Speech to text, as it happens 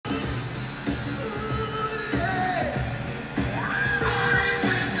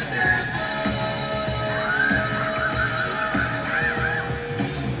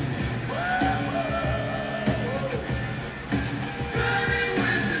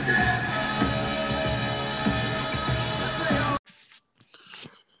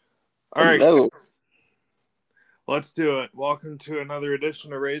All right, Hello. let's do it. Welcome to another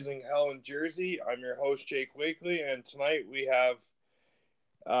edition of Raising Hell in Jersey. I'm your host, Jake Wakely, and tonight we have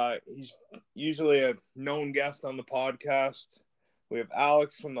he's usually a known guest on the podcast. We have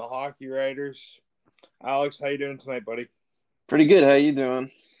Alex from the Hockey Writers. Alex, how you doing tonight, buddy? Pretty good. How you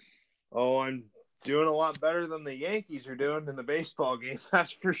doing? Oh, I'm doing a lot better than the Yankees are doing in the baseball game.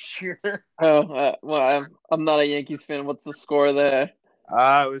 That's for sure. I'm not a Yankees fan. What's the score there?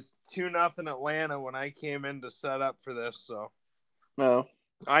 It was 2-0 Atlanta when I came in to set up for this. So No.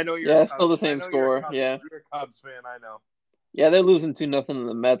 I know you're a Yeah, it's Cubs. still the I same know you're a score. Cubs. Yeah. You're a Cubs fan. I know. Yeah, they're losing 2-0 to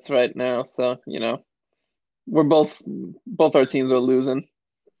the Mets right now, so, we're both our teams are losing.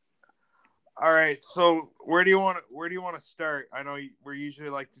 All right, so where do you want to start? I know we usually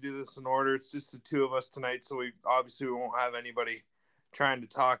like to do this in order. It's just the two of us tonight, so we won't have anybody trying to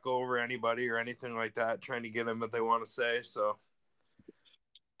talk over anybody or anything like that, trying to get them what they want to say. So,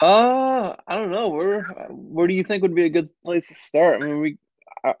 I don't know. Where do you think would be a good place to start? I mean,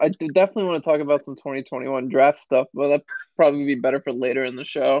 I definitely want to talk about some 2021 draft stuff, but that probably be better for later in the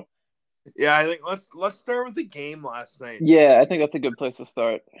show. yeah, I think let's start with the game last night. Yeah, I think that's a good place to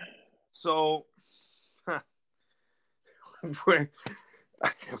start. So, where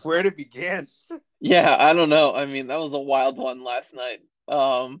where to begin? Yeah, I don't know. I mean, that was a wild one last night.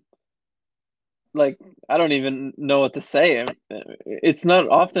 Like I don't even know what to say. It's not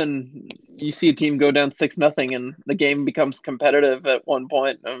often you see a team go down 6-0 and the game becomes competitive at one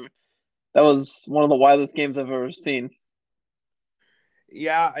point. That was one of the wildest games I've ever seen.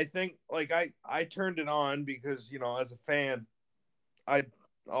 Yeah, I think like I turned it on because as a fan, I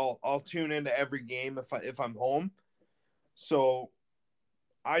I'll tune into every game if I'm home. So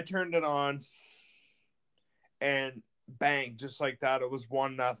I turned it on and bang, just like that, it was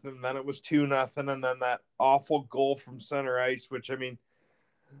 1-0. Then it was 2-0, and then that awful goal from center ice. Which I mean,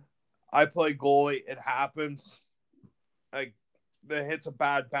 I play goalie. It happens. Like the hit's a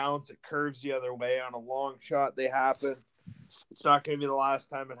bad bounce. It curves the other way on a long shot. They happen. It's not going to be the last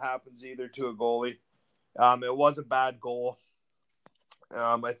time it happens either to a goalie. It was a bad goal.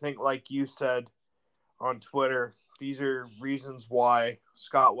 I think, like you said on Twitter, these are reasons why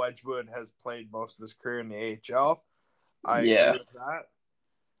Scott Wedgwood has played most of his career in the AHL. I agree Yeah. with that.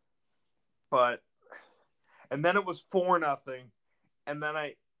 But and then it was 4-0. And then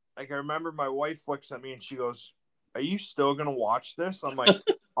I remember my wife looks at me and she goes, "Are you still gonna watch this?" I'm like,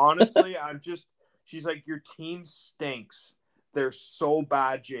 honestly, she's like, "Your team stinks. They're so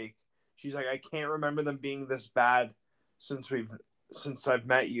bad, Jake." She's like, "I can't remember them being this bad since I've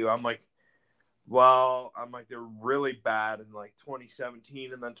met you." I'm like, they're really bad in like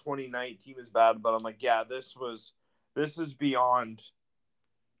 2017, and then 2019 was bad, but I'm like, yeah, this is beyond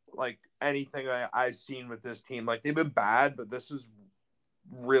like anything I've seen with this team. Like they've been bad, but this is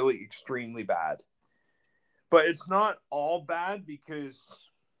really extremely bad. But it's not all bad because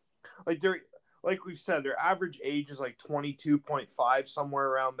like they're like we've said, their average age is like 22.5, somewhere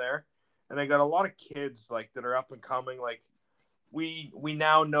around there. And I got a lot of kids like that are up and coming. Like we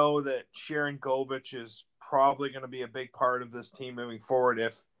now know that Sharon Govich is probably going to be a big part of this team moving forward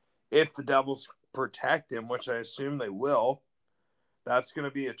if the Devils protect him, which I assume they will. That's going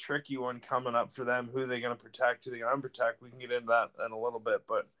to be a tricky one coming up for them. Who they're going to protect, who they're going to unprotect. We can get into that in a little bit,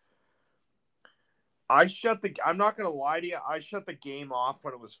 but I'm not going to lie to you. I shut the game off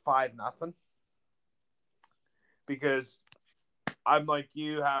when it was 5-0 because I'm like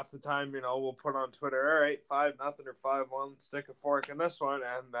you half the time. We'll put on Twitter, all right, 5-0 or 5-1. Stick a fork in this one,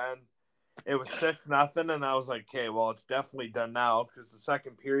 and then it was 6-0, and I was like, okay, well, it's definitely done now because the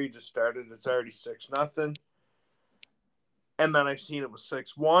second period just started. It's already 6-0. And then I seen it was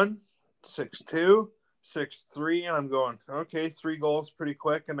 6-1, 6-2, 6-3, and I'm going, okay, three goals pretty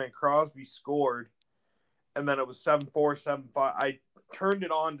quick. And then Crosby scored, and then it was 7-4, 7-5. I turned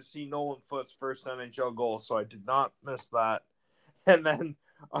it on to see Nolan Foot's first NHL goal, so I did not miss that. And then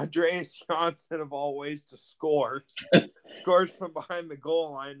Andreas Johnson, of all ways to score, scores from behind the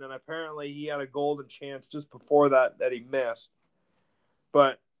goal line, and apparently he had a golden chance just before that he missed.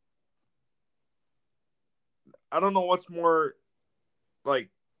 But I don't know what's more like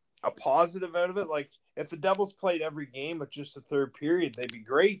a positive out of it. Like if the Devils played every game with just the third period, they'd be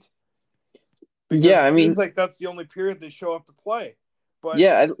great because Yeah, it I seems mean, like that's the only period they show up to play. But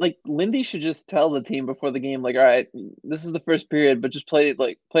yeah, like Lindy should just tell the team before the game, like, all right, this is the first period, but just play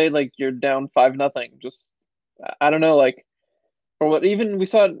like you're down 5-0. Just I don't know, like for what even we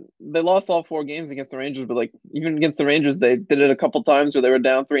saw they lost all four games against the Rangers, but like even against the Rangers, they did it a couple times where they were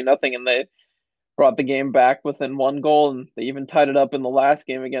down 3-0 and they brought the game back within one goal, and they even tied it up in the last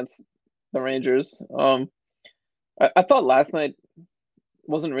game against the Rangers. I thought last night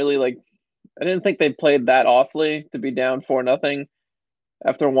wasn't really like I didn't think they played that awfully to be down 4-0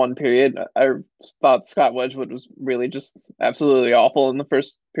 after one period. I thought Scott Wedgwood was really just absolutely awful in the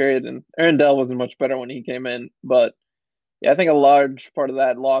first period, and Aaron Dell wasn't much better when he came in. But yeah, I think a large part of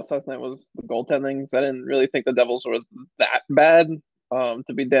that loss last night was the goaltendings. I didn't really think the Devils were that bad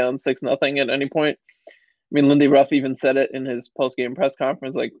to be down 6-0 at any point. I mean, Lindy Ruff even said it in his post game press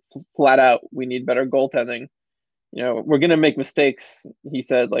conference, like flat out, we need better goaltending. We're going to make mistakes, he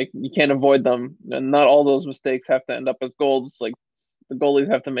said. Like, you can't avoid them. And not all those mistakes have to end up as goals. Like, the goalies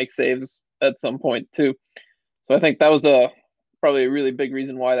have to make saves at some point, too. So I think that was probably a really big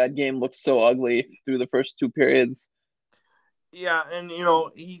reason why that game looked so ugly through the first two periods. Yeah, and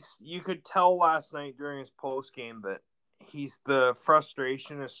you could tell last night during his post game that the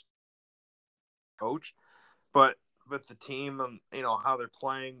frustration is coach, but the team and how they're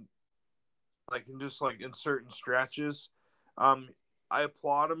playing, like in certain stretches. I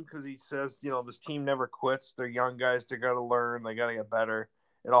applaud him because he says this team never quits. They're young guys. They got to learn. They got to get better.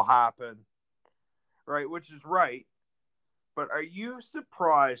 It'll happen, right? Which is right. But are you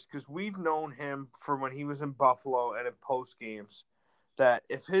surprised? Because we've known him from when he was in Buffalo and in post games, that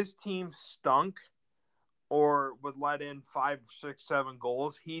if his team stunk or would let in 5, 6, 7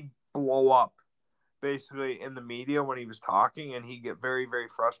 goals, he'd blow up basically in the media when he was talking, and he'd get very, very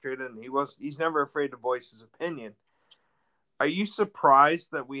frustrated. And he's never afraid to voice his opinion. Are you surprised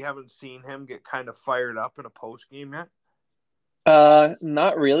that we haven't seen him get kind of fired up in a post game yet?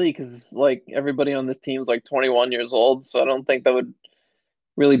 Not really, because like everybody on this team is like 21 years old, so I don't think that would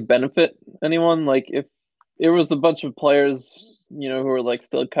really benefit anyone. Like if it was a bunch of players, who were like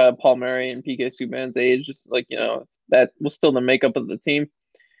still Kyle Palmieri and PK Subban's age, just like that was still the makeup of the team.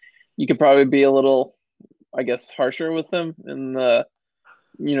 You could probably be a little, I guess, harsher with them in the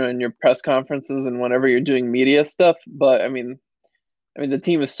in your press conferences and whenever you're doing media stuff. But I mean the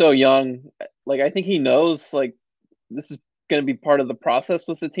team is so young. Like I think he knows like this is going to be part of the process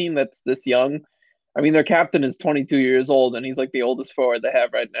with the team that's this young. I mean, their captain is 22 years old, and he's like the oldest forward they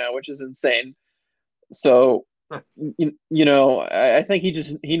have right now, which is insane. So, I think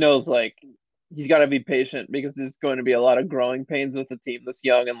he knows like he's got to be patient because there's going to be a lot of growing pains with the team this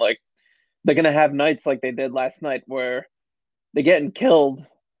young, and like they're going to have nights like they did last night where they're getting killed.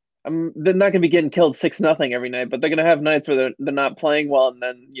 They're not going to be getting killed 6-0 every night, but they're going to have nights where they're not playing well, and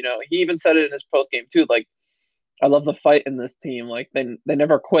then he even said it in his post game too, like I love the fight in this team. Like they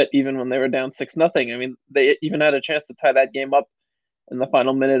never quit even when they were down 6-0. I mean, they even had a chance to tie that game up in the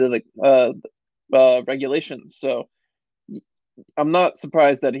final minute of the regulation. So I'm not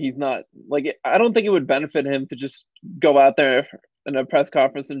surprised that he's not like. I don't think it would benefit him to just go out there in a press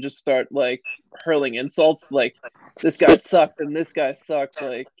conference and just start like hurling insults. Like this guy sucked and this guy sucked.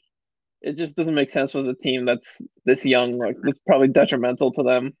 Like it just doesn't make sense with a team that's this young. Like it's probably detrimental to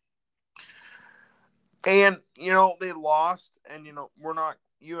them. And they lost, and we're not.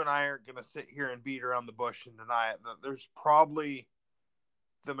 You and I aren't going to sit here and beat around the bush and deny it. There's probably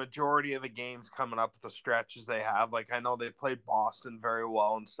the majority of the games coming up, the stretches they have. Like I know they played Boston very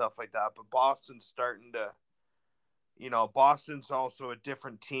well and stuff like that, but Boston's starting to. Boston's also a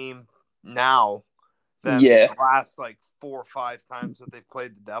different team now than the Yeah, last like 4 or 5 times that they've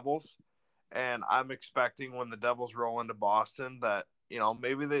played the Devils. And I'm expecting when the Devils roll into Boston that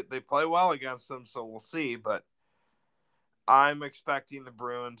maybe they play well against them, so we'll see. But I'm expecting the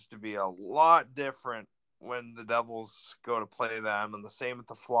Bruins to be a lot different when the Devils go to play them, and the same with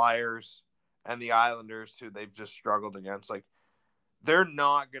the Flyers and the Islanders, who they've just struggled against. Like they're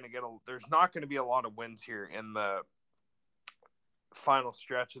not going to there's not going to be a lot of wins here in the final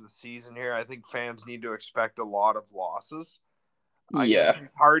stretch of the season here. I think fans need to expect a lot of losses. I'm going to yeah, say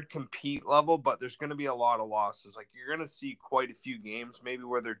hard compete level, but there's going to be a lot of losses. Like you're going to see quite a few games, maybe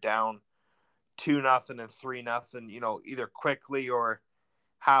where they're down 2-0 and 3-0. Either quickly or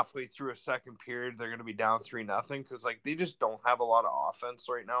halfway through a second period, they're going to be down 3-0 because like they just don't have a lot of offense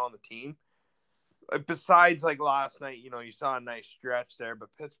right now on the team. Besides like last night, you saw a nice stretch there,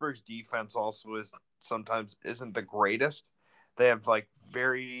 but Pittsburgh's defense also sometimes isn't the greatest. They have like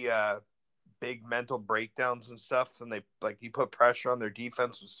very big mental breakdowns and stuff, and they like you put pressure on their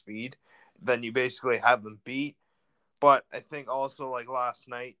defense with speed, then you basically have them beat. But I think also like last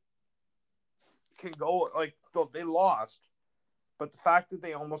night can go like they lost, but the fact that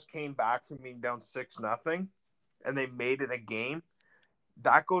they almost came back from being down 6-0 and they made it a game,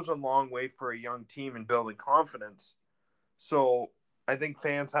 that goes a long way for a young team in building confidence. So I think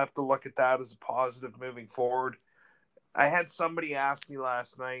fans have to look at that as a positive moving forward. I had somebody ask me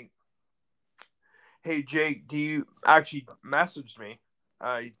last night, hey Jake, do you actually messaged me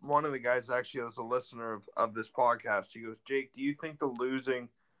one of the guys actually was a listener of this podcast. He goes, Jake, do you think the losing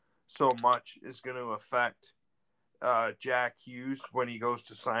so much is going to affect Jack Hughes when he goes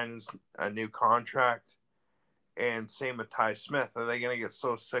to sign a new contract? And same with Ty Smith. Are they going to get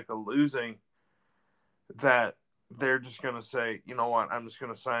so sick of losing that they're just going to say, you know what, I'm just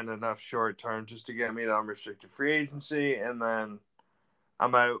going to sign enough short term just to get me to unrestricted free agency, and then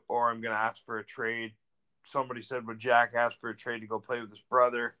I'm out, or I'm going to ask for a trade? Somebody said, would Jack ask for a trade to go play with his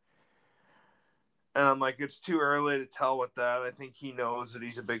brother? And I'm like, it's too early to tell with that. I think he knows that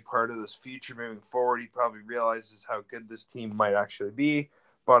he's a big part of this future moving forward. He probably realizes how good this team might actually be.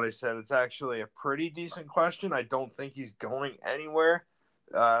 But I said it's actually a pretty decent question. I don't think he's going anywhere.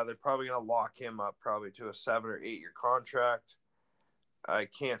 They're probably going to lock him up probably to a 7 or 8 year contract. I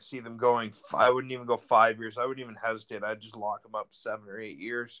can't see them going. I wouldn't even go 5 years. I wouldn't even hesitate. I'd just lock him up 7 or 8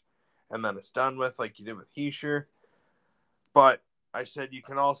 years, and then it's done with, like you did with Heischer. But I said you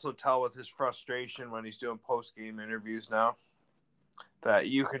can also tell with his frustration when he's doing post-game interviews now that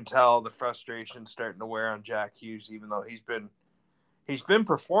you can tell the frustration starting to wear on Jack Hughes, even though he's been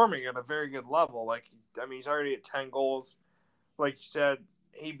performing at a very good level. Like, I mean, he's already at 10 goals. Like you said,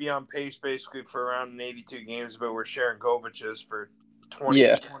 he'd be on pace basically for around 82 games, about where Sharon Govich is for 20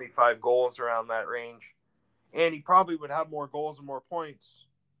 Yeah. to 25 goals around that range. And he probably would have more goals and more points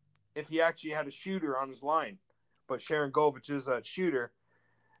if he actually had a shooter on his line. But Sharon Govich is that shooter.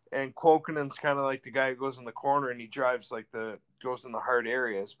 And Quokenen's kind of like the guy who goes in the corner and he drives goes in the hard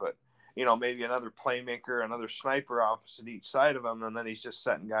areas. But, you know, maybe another playmaker, another sniper opposite each side of him, and then he's just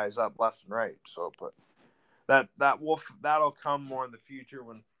setting guys up left and right. So, but that'll come more in the future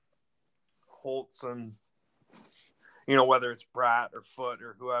when Holtz and, you know, whether it's Bratt or Foote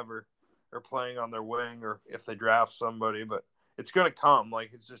or whoever are playing on their wing, or if they draft somebody, but it's going to come.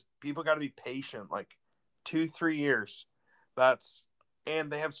 Like, it's just, people got to be patient, like 2-3 years.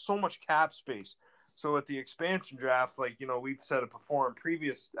 And they have so much cap space. So at the expansion draft, like, you know, we've said it before in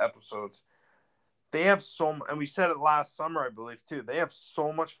previous episodes, they have and we said it last summer, I believe too, they have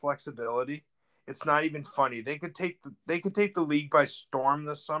so much flexibility. It's not even funny. They could take the league by storm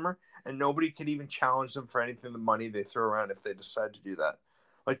this summer, and nobody could even challenge them for anything the money they throw around if they decide to do that.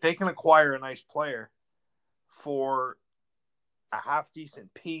 Like, they can acquire a nice player for a half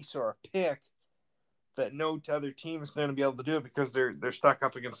decent piece or a pick that no other team is going to be able to do it because they're stuck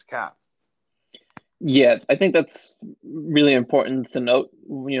up against the cap. Yeah, I think that's really important to note.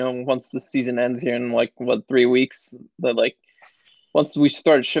 You know, once the season ends here in 3 weeks, that once we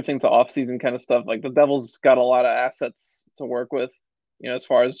start shifting to off-season kind of stuff, like the Devils got a lot of assets to work with, you know, as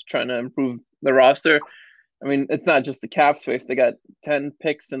far as trying to improve the roster. I mean, it's not just the cap space. They got 10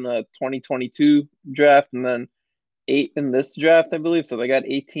 picks in the 2022 draft and then 8 in this draft, I believe. So they got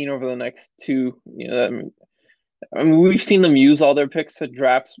 18 over the next 2. You know, I mean, we've seen them use all their picks at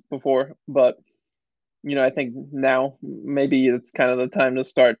drafts before, but you know, I think now maybe it's kind of the time to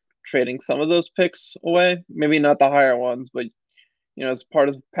start trading some of those picks away. Maybe not the higher ones, but you know, as part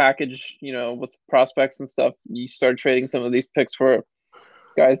of the package, you know, with prospects and stuff, you start trading some of these picks for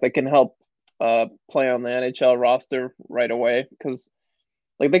guys that can help play on the NHL roster right away. Because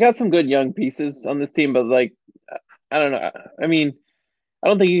like they got some good young pieces on this team, but like I don't know. I mean, I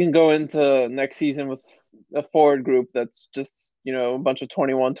don't think you can go into next season with a forward group that's just, you know, a bunch of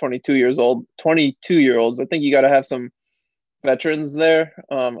 21, 22-year-olds. I think you got to have some veterans there.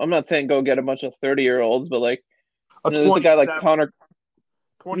 I'm not saying go get a bunch of 30-year-olds, but like, A you know, there's a guy like 27, Connor,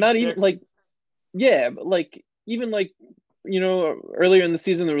 not even 26. like, yeah, but like, even like, you know, earlier in the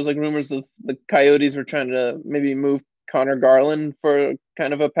season, there was like rumors of the Coyotes were trying to maybe move Connor Garland for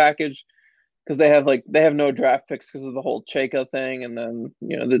kind of a package because they have no draft picks because of the whole Cheka thing, and then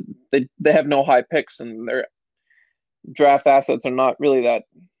you know they have no high picks and their draft assets are not really that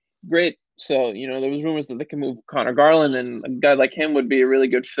great. So you know there was rumors that they can move Connor Garland, and a guy like him would be a really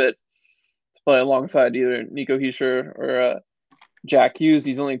good fit to play alongside either Nico Hischier or Jack Hughes.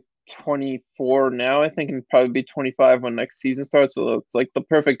 He's only 24 now, I think, and probably be 25 when next season starts. So it's like the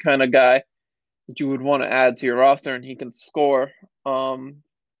perfect kind of guy that you would want to add to your roster, and he can score.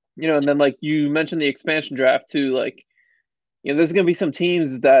 You know, and then like you mentioned the expansion draft too, like you know, there's going to be some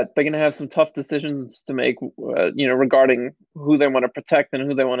teams that they're going to have some tough decisions to make, you know, regarding who they want to protect and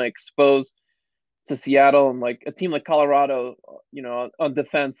who they want to expose to Seattle. And like a team like Colorado, you know, on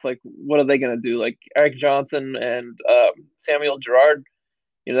defense, like what are they going to do? Like Eric Johnson and Samuel Girard,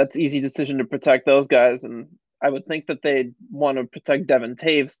 you know, that's an easy decision to protect those guys. And I would think that they'd want to protect Devin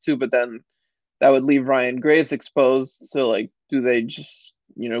Taves too, but then that would leave Ryan Graves exposed. So like, do they just,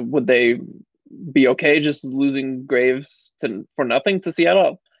 you know, would they be okay just losing Graves for nothing to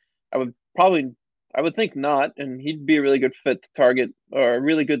Seattle? I would probably I would think not, and he'd be a really good fit to target or a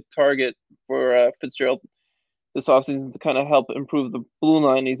really good target for Fitzgerald this offseason to kind of help improve the blue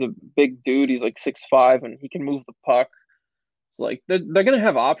line. He's a big dude. He's like 6'5", and he can move the puck. So like they're gonna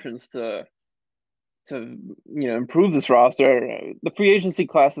have options to improve this roster. The free agency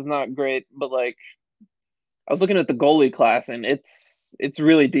class is not great, but like I was looking at the goalie class and it's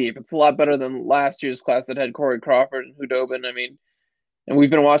really deep. It's a lot better than last year's class that had Corey Crawford and Hudobin. I mean, and we've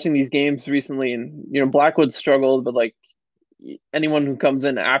been watching these games recently, and Blackwood struggled, but like anyone who comes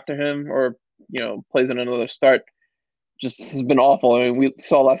in after him or plays in another start just has been awful. I mean, we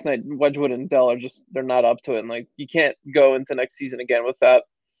saw last night Wedgwood and Dell are just they're not up to it, and like you can't go into next season again without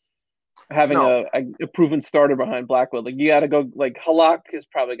having No. a proven starter behind Blackwood. Like you got to go. Like Halak is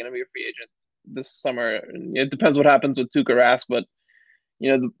probably going to be a free agent this summer. It depends what happens with Tuukka Rask, but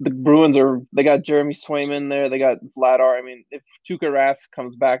the Bruins they got Jeremy Swayman there. They got Vladar. I mean, if Tuukka Rask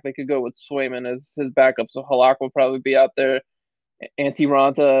comes back, they could go with Swayman as his backup. So Halak will probably be out there. Antti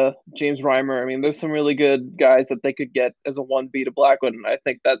Ranta, James Reimer. I mean, there's some really good guys that they could get as a 1B to Blackwood, and I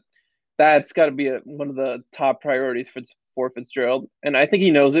think that's got to be one of the top priorities for Fitzgerald. And I think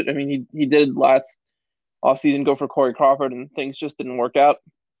he knows it. I mean, he did last offseason go for Corey Crawford, and things just didn't work out.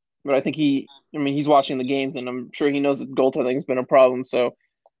 But I think he's watching the games, and I'm sure he knows that goaltending has been a problem. So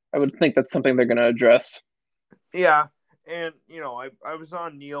I would think that's something they're going to address. Yeah, and I was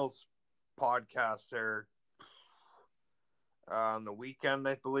on Neil's podcast there on the weekend,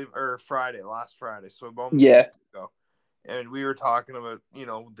 I believe, or last Friday, so almost a Yeah, week ago. And we were talking about,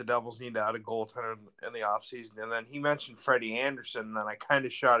 the Devils need to add a goaltender in the offseason. And then he mentioned Freddie Anderson, and then I kind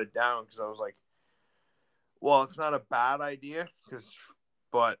of shot it down because I was like, well, it's not a bad idea,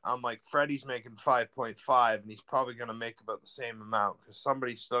 but I'm like, Freddie's making 5.5, and he's probably going to make about the same amount because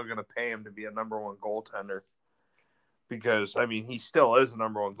somebody's still going to pay him to be a number one goaltender. Because, I mean, he still is a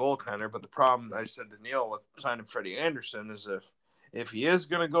number one goaltender, but the problem I said to Neil with signing Freddie Anderson is if he is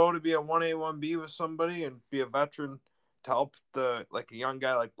going to go to be a 1A, 1B with somebody and be a veteran to help a young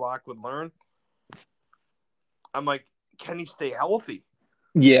guy like Blackwood learn, I'm like, can he stay healthy?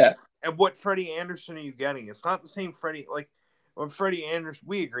 yeah, And what Freddie Anderson are you getting? It's not the same Freddie. Like, when Freddie Anderson,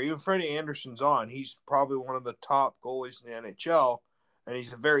 we agree, when Freddie Anderson's on, he's probably one of the top goalies in the NHL. And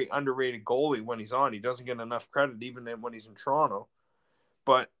he's a very underrated goalie when he's on. He doesn't get enough credit even when he's in Toronto.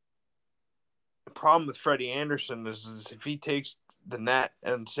 But the problem with Freddie Anderson is if he takes the net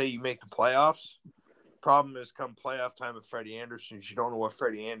and say you make the playoffs, problem is come playoff time with Freddie Anderson, you don't know what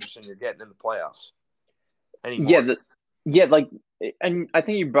Freddie Anderson you're getting in the playoffs yeah, anymore. yeah. Like, and I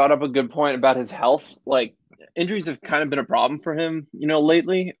think you brought up a good point about his health. Like, injuries have kind of been a problem for him,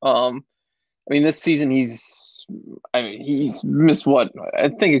 lately. I mean, this season he's missed what I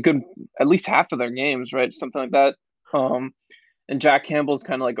think a good at least half of their games, right? Something like that. And Jack Campbell's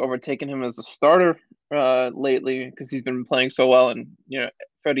kind of like overtaken him as a starter lately because he's been playing so well, and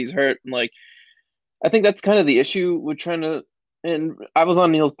Freddie's hurt, and like I think that's kind of the issue with trying to. And I was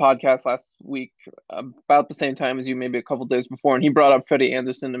on Neil's podcast last week about the same time as you, maybe a couple days before, and he brought up Freddie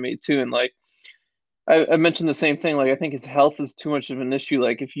Anderson to me too, and like I mentioned the same thing. Like I think his health is too much of an issue.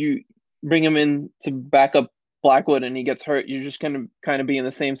 Like if you bring him in to back up Blackwood and he gets hurt, you're just gonna kind of be in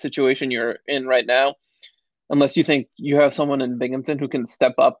the same situation you're in right now, unless you think you have someone in Binghamton who can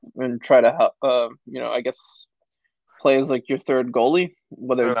step up and try to help. I guess play as like your third goalie.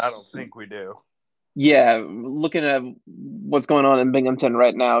 Whether And I don't it's think we do. looking at what's going on in Binghamton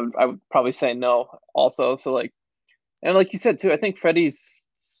right now, I would probably say no. Also, so like, and like you said too, I think Freddie's.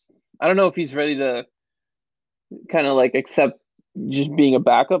 I don't know if he's ready to kind of like accept just being a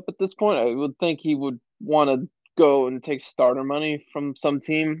backup at this point. I would think he would want to go and take starter money from some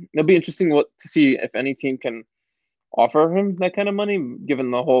team. It'll be interesting to see if any team can offer him that kind of money,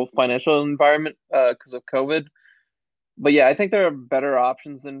 given the whole financial environment because of COVID. But yeah, I think there are better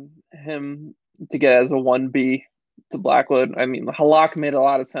options than him to get as a 1B to Blackwood. I mean, Halak made a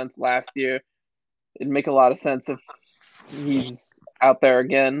lot of sense last year. It'd make a lot of sense if he's out there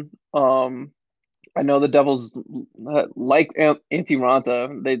again. I know the Devils like Antti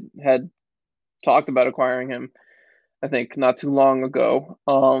Ranta. They had talked about acquiring him, I think, not too long ago.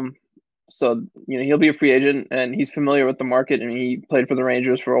 So he'll be a free agent, and he's familiar with the market, and he played for the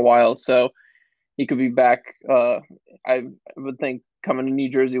Rangers for a while, so he could be back. I would think coming to New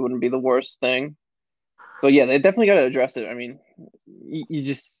Jersey wouldn't be the worst thing. So yeah, they definitely got to address it. I mean,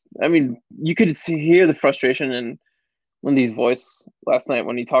 you could hear the frustration in Lindy's voice last night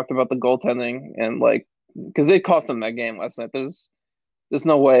when he talked about the goaltending and like because it cost them that game last night. There's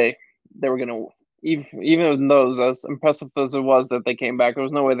no way they were gonna even those as impressive as it was that they came back. There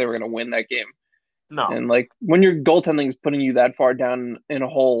was no way they were gonna win that game. No. And like when your goaltending is putting you that far down in a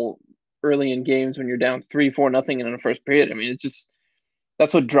hole, early in games when you're down 3-4 nothing in the first period. I mean, it's just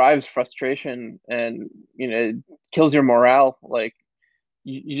that's what drives frustration and it kills your morale. Like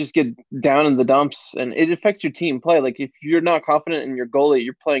you just get down in the dumps and it affects your team play. Like if you're not confident in your goalie,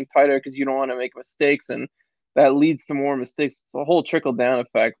 you're playing tighter because you don't want to make mistakes and that leads to more mistakes. It's a whole trickle down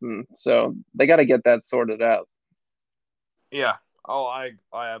effect. And so they got to get that sorted out. Yeah. Oh, I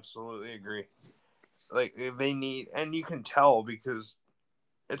absolutely agree. Like they need, and you can tell because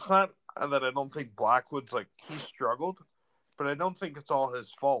it's not that I don't think Blackwood's like he struggled, but I don't think it's all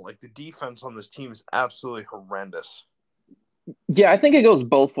his fault. Like the defense on this team is absolutely horrendous. Yeah, I think it goes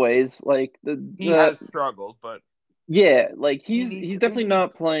both ways. Like He has struggled, but yeah, like he he's needs definitely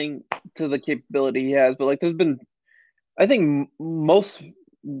not playing to the capability he has, but like there's been I think most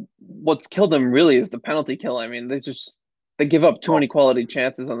what's killed him really is the penalty kill. I mean, they give up too oh, many quality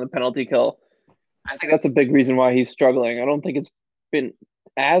chances on the penalty kill. I think that's a big reason why he's struggling. I don't think it's been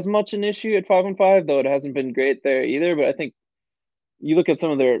as much an issue at 5-on-5, though it hasn't been great there either. But I think you look at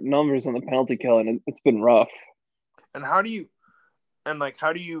some of their numbers on the penalty kill, and it's been rough. and how do you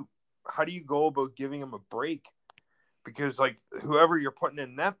go about giving him a break? Because like whoever you're putting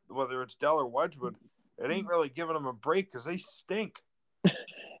in net, whether it's Dell or Wedgwood, it ain't really giving them a break because they stink.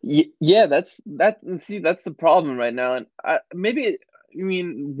 Yeah, that. See, that's the problem right now, and maybe I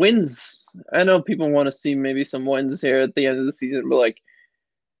mean wins. I know people want to see maybe some wins here at the end of the season, but like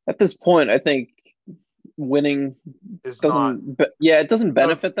at this point, I think winning Is not doesn't. Yeah, it doesn't the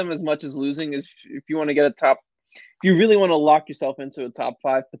benefit them as much as losing. Is if you want to get a top, if you really want to lock yourself into a top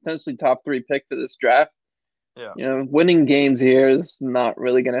five, potentially top three pick for this draft. yeah. Winning games here is not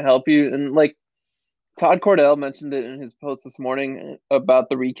really going to help you. And like Todd Cordell mentioned it in his post this morning about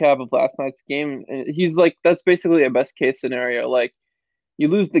the recap of last night's game. He's like, that's basically a best case scenario. Like, you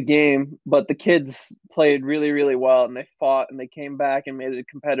lose the game, but the kids played really, really well and they fought and they came back and made it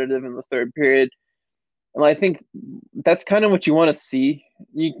competitive in the third period. And I think that's kind of what you want to see.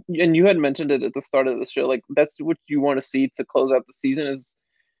 You had mentioned it at the start of the show. Like, that's what you want to see to close out the season is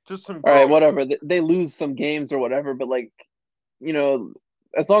Just some all right, growth. whatever. They lose some games or whatever, but like, you know,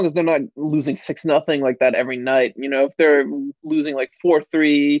 as long as they're not losing 6-0 like that every night, if they're losing like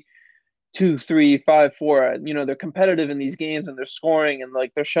 4-3, 2-3, 5-4, they're competitive in these games and they're scoring and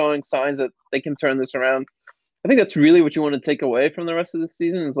like they're showing signs that they can turn this around. I think that's really what you want to take away from the rest of the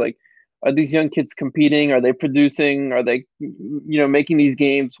season is like, are these young kids competing? Are they producing? Are they, making these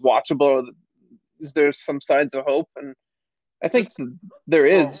games watchable? Is there some signs of hope? And I think Just there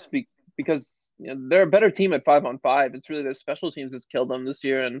well, is because they're a better team at 5-on-5. It's really their special teams that's killed them this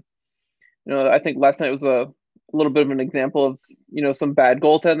year, and I think last night was a little bit of an example of some bad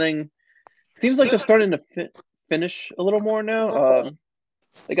goaltending. Seems like they're starting to finish a little more now.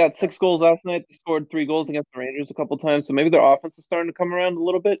 They got 6 goals last night. They scored 3 goals against the Rangers a couple times, so maybe their offense is starting to come around a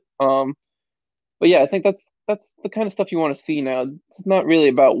little bit. But yeah, I think that's the kind of stuff you want to see now. It's not really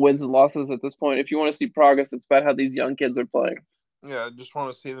about wins and losses at this point. If you want to see progress, it's about how these young kids are playing. yeah, I just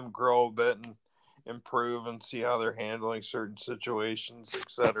want to see them grow a bit and improve and see how they're handling certain situations,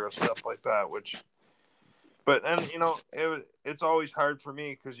 etc., stuff like that. And it's always hard for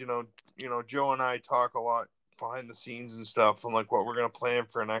me because Joe and I talk a lot behind the scenes and stuff, and like what we're gonna plan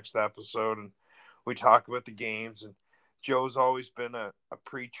for next episode, and we talk about the games. And Joe's always been a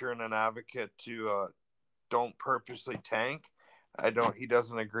preacher and an advocate to don't purposely tank. He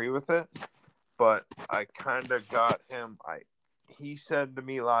doesn't agree with it, but I kind of got him. He said to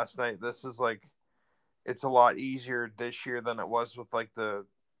me last night, this is like it's a lot easier this year than it was with like the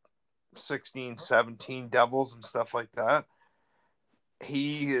 16, 17 Devils and stuff like that.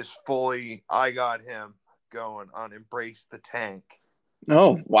 He is fully, I got him going on embrace the tank.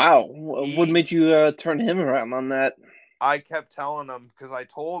 Oh, wow. What He, made you turn him around on that? I kept telling him because I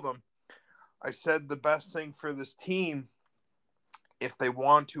told him, I said the best thing for this team, if they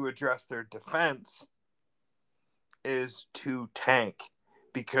want to address their defense, is to tank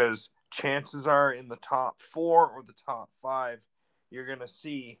because chances are in the top 4 or the top 5, you're going to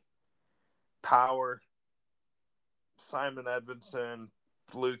see Power, Simon Edmondson,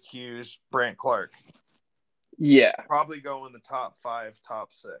 Luke Hughes, Brant Clark. Yeah. Probably go in the top 5,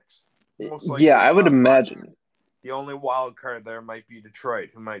 top 6. Most Yeah, likely I would top 5. imagine. The only wild card there might be Detroit,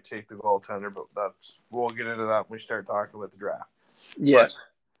 who might take the goaltender, but we'll get into that when we start talking about the draft. Yeah. But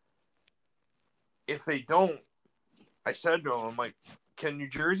if they don't, I said to him, I'm like, can New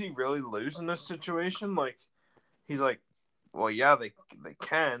Jersey really lose in this situation? Like, he's like, well, yeah, they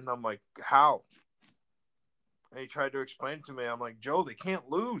can. I'm like, how? And he tried to explain to me. I'm like, Joe, they can't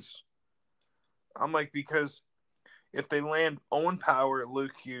lose. I'm like, because if they land Owen Power,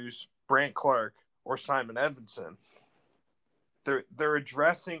 Luke Hughes, Brant Clark, or Simon Edmondson, they're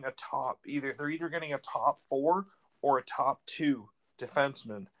addressing a top they're either getting a top 4 or a top 2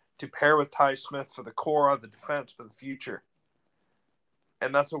 defenseman to pair with Ty Smith for the core of the defense for the future.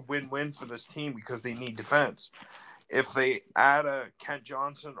 And that's a win-win for this team because they need defense. If they add a Kent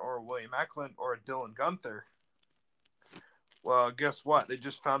Johnson or a William Eklund or a Dylan Guenther, well, guess what? They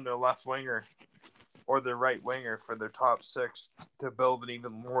just found their left winger or their right winger for their top 6 to build an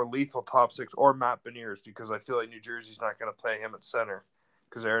even more lethal top 6, or Matt Beniers, because I feel like New Jersey's not going to play him at center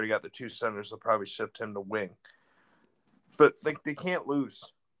because they already got the 2 centers. They'll probably shift him to wing. But like they can't lose.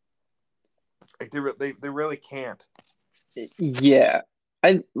 Like they really can't. Yeah.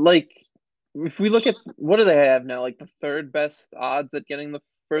 I like if we look at what do they have now? Like the third best odds at getting the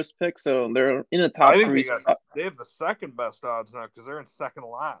first pick, so they're in a I top think three spot. they have the second best odds now because they're in second to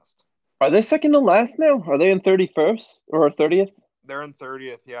last. Are they second to last now? Are they in 31st or 30th? They're in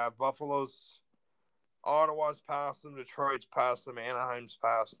 30th. Yeah, Ottawa's past them, Detroit's past them, Anaheim's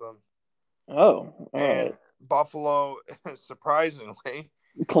past them. Oh, all And right. Buffalo, surprisingly,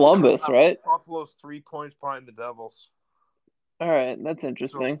 Columbus, right? Buffalo's 3 points behind the Devils. All right, that's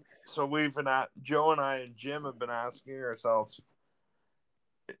interesting. So we've been Joe and I and Jim have been asking ourselves,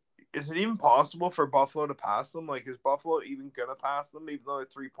 is it even possible for Buffalo to pass them? Like, is Buffalo even gonna pass them, even though they're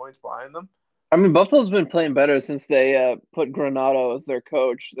 3 points behind them? I mean, Buffalo's been playing better since they put Granato as their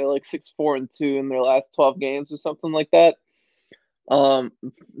coach. They're like 6-4-2 in their last 12 games or something like that.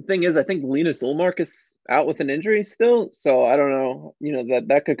 Thing is, I think Linus Ullmark is out with an injury still, so I don't know.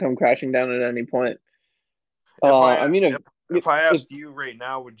 That could come crashing down at any point. I mean, if I if asked you right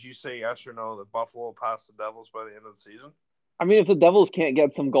now, would you say yes or no that Buffalo will pass the Devils by the end of the season? I mean, if the Devils can't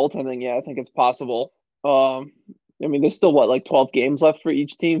get some goaltending, yeah, I think it's possible. I mean, there's still what, like 12 games left for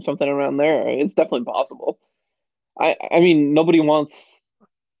each team, something around there. It's definitely possible. I mean, nobody wants.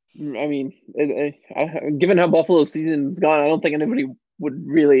 I mean, given how Buffalo's season's gone, I don't think anybody would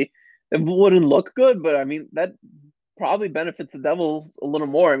really. It wouldn't look good, but I mean that probably benefits the Devils a little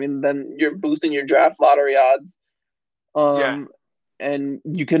more. I mean, then you're boosting your draft lottery odds. Yeah. And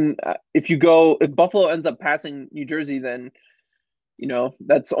you can if Buffalo ends up passing New Jersey, then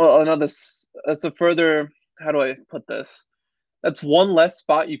that's another. That's a further. How do I put this? That's one less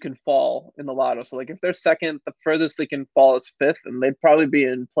spot you can fall in the lotto. So, like, if they're second, the furthest they can fall is fifth, and they'd probably be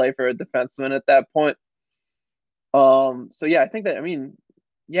in play for a defenseman at that point. So yeah, I think that. I mean,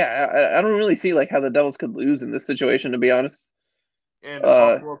 yeah, I don't really see like how the Devils could lose in this situation, to be honest. And if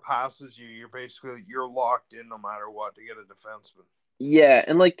Buffalo passes you, you're locked in no matter what to get a defenseman. Yeah,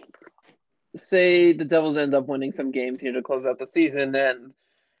 and like, say the Devils end up winning some games here to close out the season, and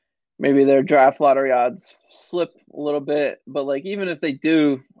maybe their draft lottery odds slip a little bit. But like, even if they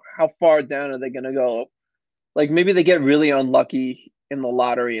do, how far down are they going to go? Like, maybe they get really unlucky in the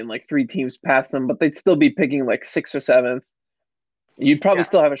lottery and like 3 teams pass them, but they'd still be picking like 6th or 7th. You'd probably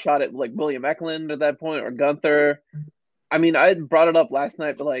still have a shot at like William Eklund at that point, or Guenther. I mean, I brought it up last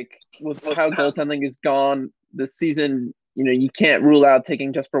night, but like with how goaltending is gone this season, you can't rule out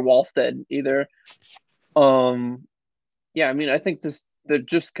taking Jesper Wallstedt either. Yeah, I mean, I think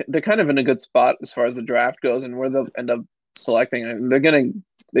they're kind of in a good spot as far as the draft goes and where they'll end up selecting. I mean,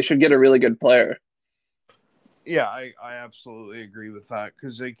 they should get a really good player. Yeah, I absolutely agree with that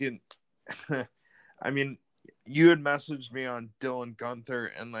because they can. I mean, you had messaged me on Dylan Guenther,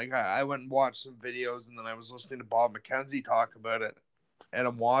 and like I went and watched some videos, and then I was listening to Bob McKenzie talk about it, and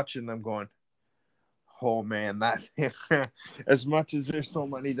I'm watching them going, "Oh man, that as much as there's so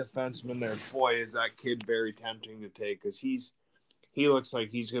many defensemen there, boy, is that kid very tempting to take because he looks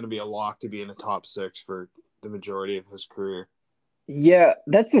like he's going to be a lock to be in the top 6 for the majority of his career." Yeah,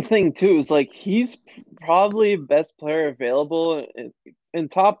 that's the thing too. Is like he's probably best player available in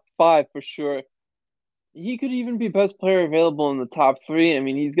top 5 for sure. He could even be best player available in the top 3. I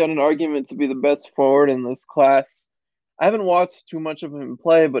mean, he's got an argument to be the best forward in this class. I haven't watched too much of him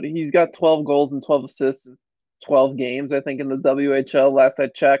play, but he's got 12 goals and 12 assists in 12 games, I think, in the WHL last I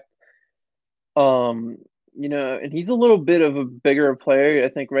checked. And he's a little bit of a bigger player. I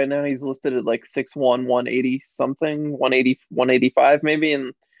think right now he's listed at like 6'1", 180 something, 180, 185 maybe,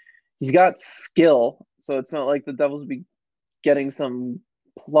 and he's got skill. So it's not like the Devils be getting some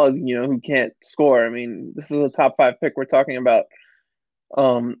plug, who can't score. I mean, this is a top 5 pick we're talking about.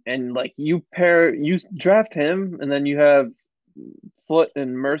 And like you draft him, and then you have Foote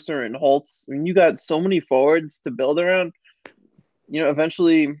and Mercer and Holtz. I mean, you got so many forwards to build around.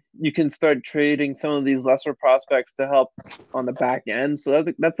 Eventually you can start trading some of these lesser prospects to help on the back end. So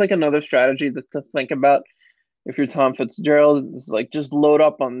that's like another strategy to think about. If you're Tom Fitzgerald, it's like just load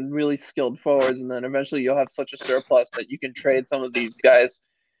up on really skilled forwards, and then eventually you'll have such a surplus that you can trade some of these guys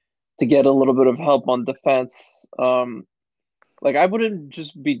to get a little bit of help on defense. Like I wouldn't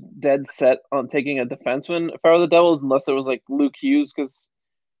just be dead set on taking a defenseman if I were the Devils, unless it was like Luke Hughes, because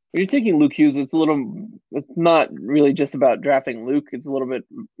when you're taking Luke Hughes, it's not really just about drafting Luke. It's a little bit,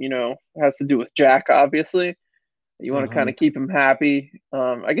 has to do with Jack, obviously. You want to kind Hmm. of keep him happy.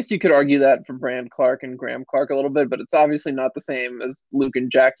 I guess you could argue that for Brand Clark and Graham Clark a little bit, but it's obviously not the same as Luke and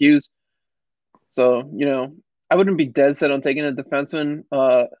Jack Hughes. So, I wouldn't be dead set on taking a defenseman.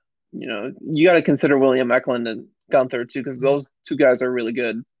 You got to consider William Eklund and Gunther too, because those two guys are really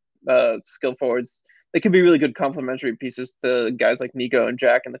good skill forwards. They could be really good complementary pieces to guys like Nico and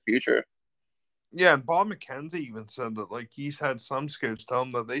Jack in the future. Yeah, and Bob McKenzie even said that like he's had some scouts tell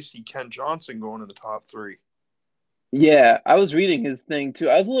him that they see Ken Johnson going in the top three. Yeah, I was reading his thing too.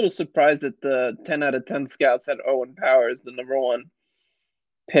 I was a little surprised that the 10 out of 10 scouts had Owen Power as the number one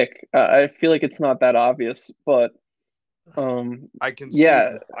pick. I feel like it's not that obvious, but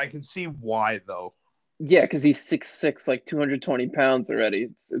yeah, I can see why though. yeah, because he's 6'6", like 220 pounds already.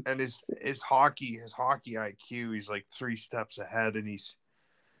 And his hockey IQ, he's like 3 steps ahead, and he's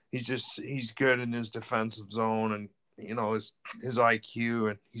good in his defensive zone, and his IQ,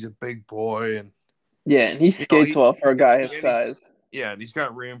 and he's a big boy, and yeah, and he skates well for he's a got guy his size. and he's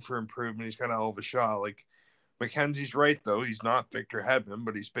got room for improvement. He's got a hell of a shot. Like McKenzie's right though; he's not Victor Hedman,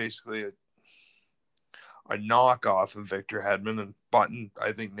 but he's basically a knockoff of Victor Hedman. And Button,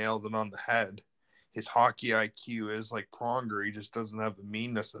 I think, nailed it on the head. His hockey IQ is like Pronger. He just doesn't have the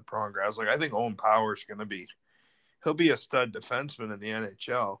meanness that Pronger has. Like I think Owen Power's he'll be a stud defenseman in the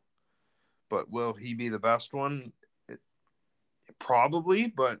NHL, but will he be the best one? Probably,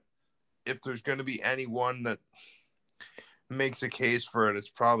 but if there's going to be anyone that makes a case for it, it's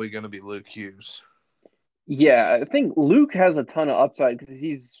probably going to be Luke Hughes. Yeah, I think Luke has a ton of upside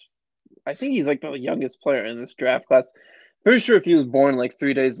because I think he's like the youngest player in this draft class. Pretty sure if he was born like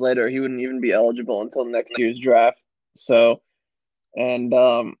 3 days later, he wouldn't even be eligible until next year's draft. So, and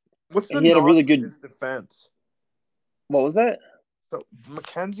What's the he had a knock really with good. his defense? What was that? So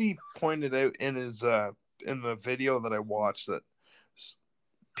McKenzie pointed out in his in the video that I watched that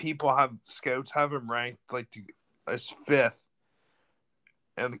scouts have him ranked like as fifth,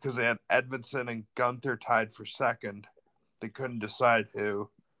 and because they had Edmondson and Gunther tied for second, they couldn't decide who.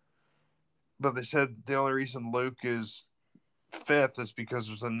 But they said the only reason Luke is fifth is because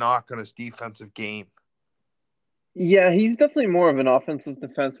there's a knock on his defensive game. Yeah, he's definitely more of an offensive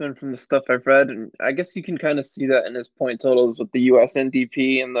defenseman from the stuff I've read, and I guess you can kind of see that in his point totals with the US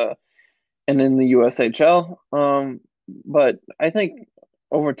NDP and in the USHL. But I think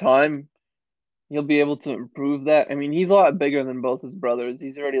over time he'll be able to improve that. I mean, he's a lot bigger than both his brothers.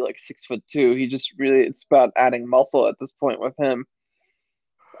 He's already like 6'2". He just really it's about adding muscle at this point with him.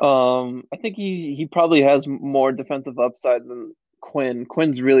 I think he probably has more defensive upside than Quinn.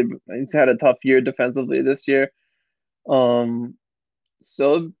 He's had a tough year defensively this year. Um,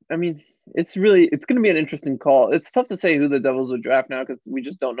 so I mean, it's going to be an interesting call. It's tough to say who the Devils would draft now because we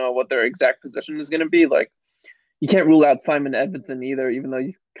just don't know what their exact position is going to be. Like you can't rule out Simon Edmondson either, even though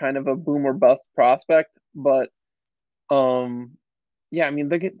he's kind of a boom or bust prospect. But um, yeah, I mean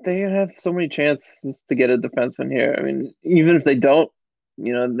they have so many chances to get a defenseman here. I mean, even if they don't,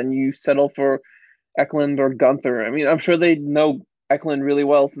 then you settle for Eklund or Gunther. I mean, I'm sure they know Eklund really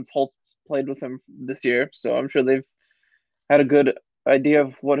well since Holt played with him this year, so I'm sure they've had a good idea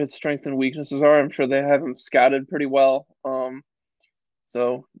of what his strengths and weaknesses are. I'm sure they have him scouted pretty well.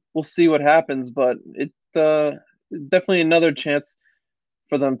 So we'll see what happens, but it's definitely another chance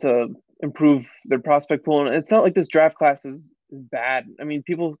for them to improve their prospect pool. And it's not like this draft class is bad. I mean,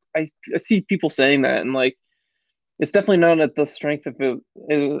 I see people saying that, and like it's definitely not at the strength of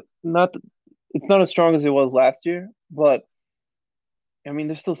not it's not as strong as it was last year, but I mean,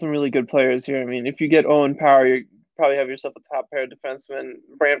 there's still some really good players here. I mean, if you get Owen Power, you probably have yourself a top pair of defensemen.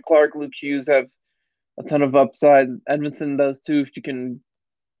 Brant Clark, Luke Hughes have a ton of upside. Edmondson does too, if you can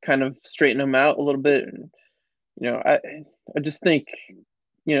kind of straighten him out a little bit. And, I just think,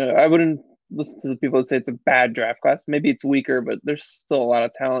 I wouldn't listen to the people that say it's a bad draft class. Maybe it's weaker, but there's still a lot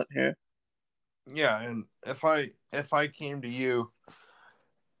of talent here. Yeah, and if I came to you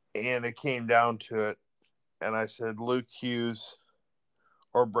and it came down to it, and I said Luke Hughes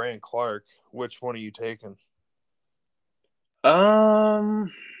or Brant Clark, which one are you taking?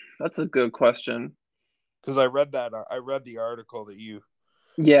 Um, that's a good question. Because I read the article that you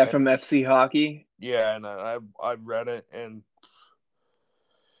Yeah, and from FC Hockey. yeah, and I read it, and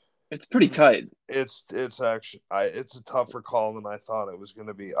It's pretty tight. it's actually it's a tougher call than I thought it was going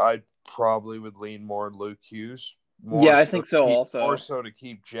to be. I probably would lean more Luke Hughes, Yeah, I think so more also. so to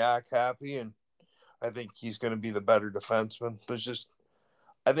keep Jack happy, and I think he's going to be the better defenseman.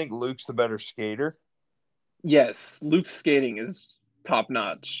 I think Luke's the better skater, Yes, Luke's skating is top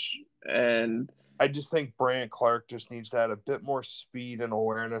notch, and I just think Brant Clark just needs to add a bit more speed and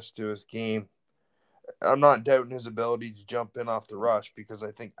awareness to his game. I'm not doubting his ability to jump in off the rush because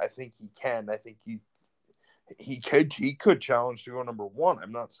I think he can. I think he could challenge to go number one.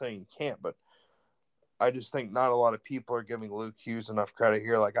 I'm not saying he can't, but I just think not a lot of people are giving Luke Hughes enough credit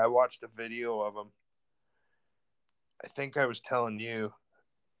here. Like I watched a video of him. I think I was telling you,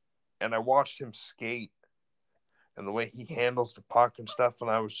 and I watched him skate and the way he handles the puck and stuff, and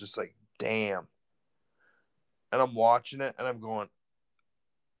I was just like, damn. And I'm watching it and I'm going,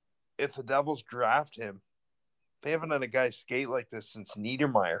 if the Devils draft him, they haven't had a guy skate like this since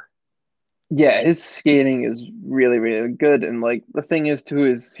Niedermeyer. yeah, his skating is really, really good. And like the thing is too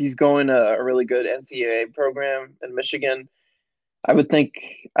is he's going to a really good NCAA program in Michigan. I would think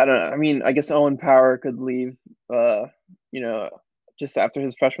I don't know. I mean, I guess Owen Power could leave uh, you know, just after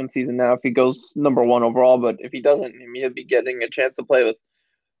his freshman season now if he goes number one overall, but if he doesn't, I mean, he'll be getting a chance to play with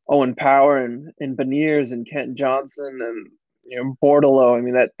Owen Power and Beniers and Kent Johnson and Bordelot. I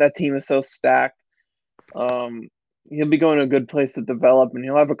mean that team is so stacked. Um, he'll be going to a good place to develop, and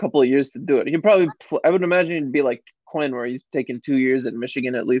he'll have a couple of years to do it. He'll probably, I would imagine, he'd be like Quinn, where he's taken 2 years at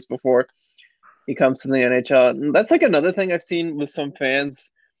Michigan at least before he comes to the NHL. And that's like another thing I've seen with some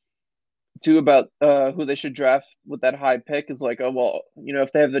fans too about who they should draft with that high pick is like, oh well,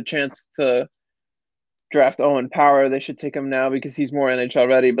 if they have the chance to draft Owen Power, they should take him now because he's more NHL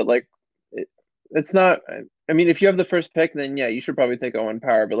ready. But like, it's not. I mean, if you have the first pick, then yeah, you should probably take Owen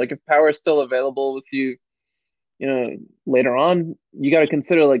Power. But like, if Power is still available with you, later on, you got to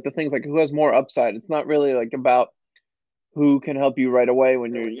consider like the things like who has more upside. It's not really like about who can help you right away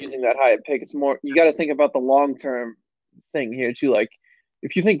when you're using that high pick. It's more you got to think about the long term thing here too. Like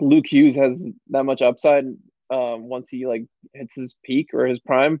if you think Luke Hughes has that much upside, once he like hits his peak or his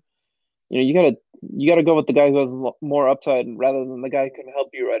prime, you gotta go with the guy who has more upside rather than the guy who can help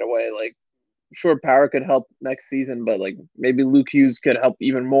you right away. Like sure, Power could help next season, but like maybe Luke Hughes could help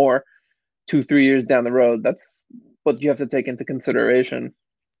even more 2, 3 years down the road. That's what you have to take into consideration.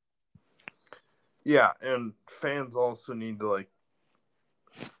 Yeah, and fans also need to like,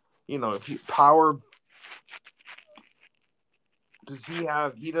 if you Power does he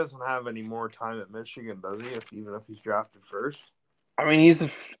have? He doesn't have any more time at Michigan, does he? Even if he's drafted first. I mean,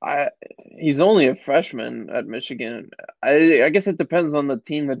 he's only a freshman at Michigan. I guess it depends on the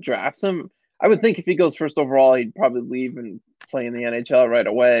team that drafts him. I would think if he goes first overall, he'd probably leave and play in the NHL right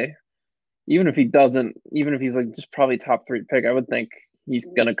away. Even if he doesn't, even if he's like just probably top three pick, I would think he's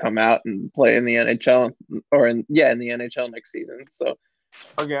gonna come out and play in the NHL or in the NHL next season. So,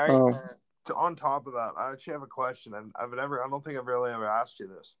 Okay, um, on top of that, I actually have a question, and I don't think I've really ever asked you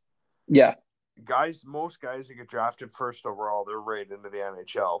this. yeah, Most guys that get drafted first overall, they're right into the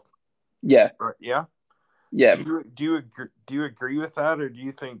NHL. yeah, Right? Yeah. yeah. Do you agree with that, or do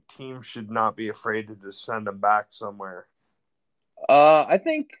you think teams should not be afraid to just send them back somewhere? I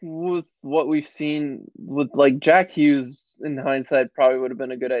think with what we've seen with like Jack Hughes in hindsight, probably would have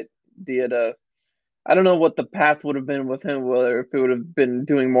been a good idea to. I don't know what the path would have been with him, whether if it would have been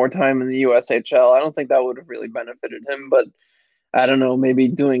doing more time in the USHL. I don't think that would have really benefited him, but I don't know, maybe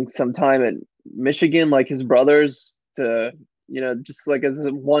doing some time at Michigan like his brothers to, just like as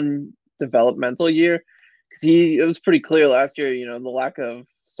a one developmental year. Because it was pretty clear last year, the lack of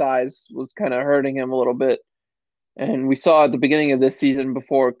size was kind of hurting him a little bit. And we saw at the beginning of this season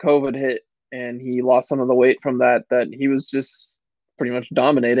before COVID hit and he lost some of the weight from that he was just pretty much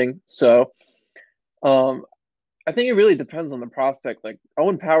dominating. So, um, I think it really depends on the prospect. Like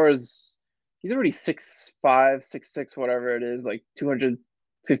Owen Powers, he's already 6'5", 6'6", whatever it is, like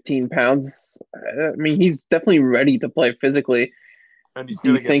 215 pounds. I mean, he's definitely ready to play physically. And he's Do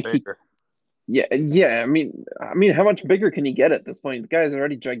you gonna get think he? bigger. Yeah, yeah. I mean, how much bigger can he get at this point? The guy's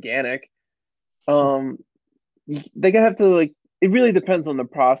already gigantic. Um, they gotta have to like. It really depends on the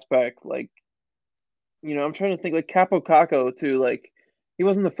prospect. Like, I'm trying to think like Capo Caco too. Like, he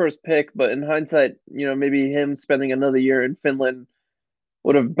wasn't the first pick, but in hindsight, maybe him spending another year in Finland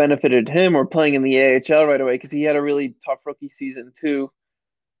would have benefited him or playing in the AHL right away because he had a really tough rookie season too.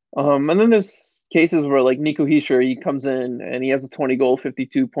 And then there's cases where like Nico Hischier, he comes in and he has a 20 goal,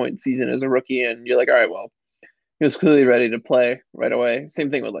 52-point season as a rookie, and you're like, all right, well, he was clearly ready to play right away. Same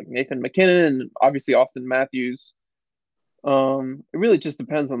thing with like Nathan McKinnon and obviously Austin Matthews. It really just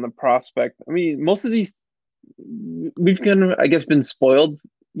depends on the prospect. I mean, most of these we've kind of, I guess, been spoiled,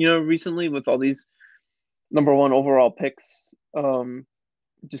 recently with all these number one overall picks.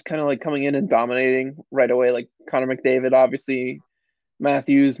 Just kind of like coming in and dominating right away, like Connor McDavid, obviously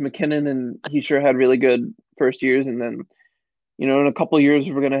Matthews, McKinnon, and he sure had really good first years, and then In a couple of years,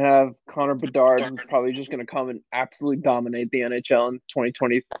 we're going to have Connor Bedard, who's probably just going to come and absolutely dominate the NHL in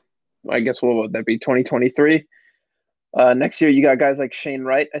 2020. I guess what would that be, 2023? Next year, you got guys like Shane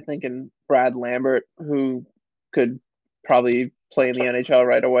Wright, I think, and Brad Lambert, who could probably play in the NHL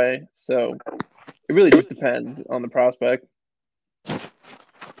right away. So it really just depends on the prospect.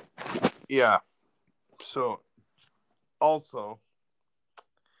 Yeah. So also,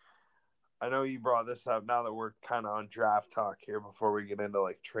 I know you brought this up now that we're kind of on draft talk here before we get into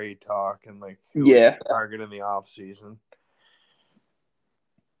like trade talk and like who we Yeah. target in the off season.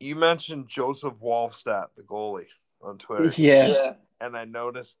 You mentioned Joseph Wolfstat, the goalie, on Twitter. Yeah. And I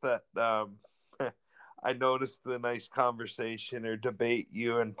noticed that I noticed the nice conversation or debate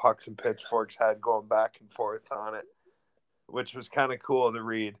you and Pucks and Pitchforks had going back and forth on it, which was kind of cool to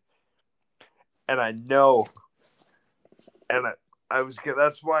read. And I know, and I was good.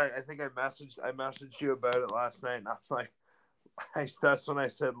 That's why I think I messaged you about it last night, and I was like, that's when I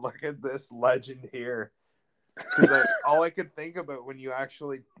said, "Look at this legend here," because all I could think about when you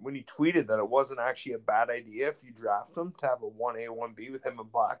tweeted that it wasn't actually a bad idea if you draft him to have a 1A 1B with him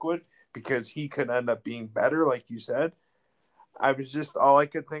and Blackwood because he could end up being better, like you said. I was just all I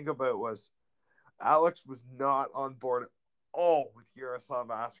could think about was Alex was not on board at all with Yaroslav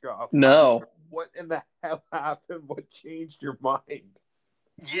Askarov. No. What in the hell happened? What changed your mind?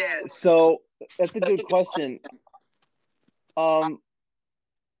 Yeah. So that's a good question. Um,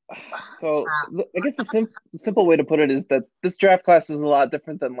 I guess the simple way to put it is that this draft class is a lot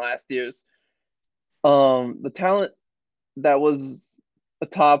different than last year's. The talent that was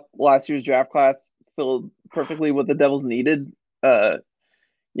atop last year's draft class filled perfectly what the Devils needed. I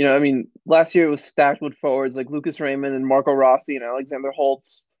mean, last year it was stacked with forwards like Lucas Raymond and Marco Rossi and Alexander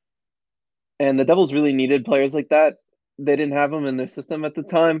Holtz, and the Devils really needed players like that. They didn't have them in their system at the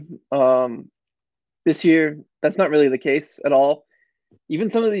time. This year, that's not really the case at all.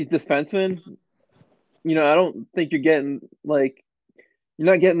 Even some of these defensemen, I don't think you're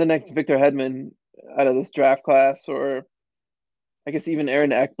not getting the next Victor Hedman out of this draft class, or I guess even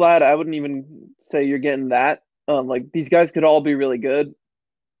Aaron Ekblad. I wouldn't even say you're getting that. Like these guys could all be really good,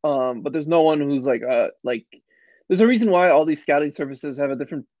 but there's no one who's like. There's a reason why all these scouting services have a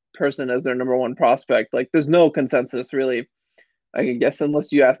different person as their number one prospect. Like there's no consensus really, I guess,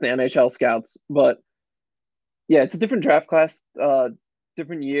 unless you ask the NHL scouts. But yeah, it's a different draft class,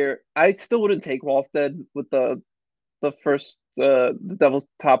 different year. I still wouldn't take Wallstead with the first the Devils'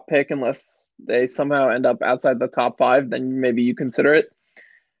 top pick unless they somehow end up outside the top five. Then maybe you consider it.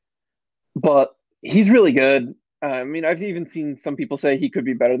 But he's really good. I mean, I've even seen some people say he could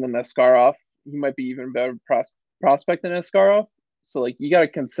be better than Askarov. He might be even better prospect than Askarov. So like you got to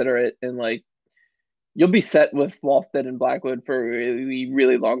consider it, and like you'll be set with Wallstead and Blackwood for a really,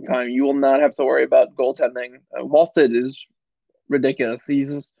 really long time. You will not have to worry about goaltending. Wallstead is ridiculous.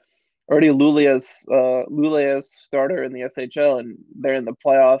 He's already Lulea's starter in the SHL, and they're in the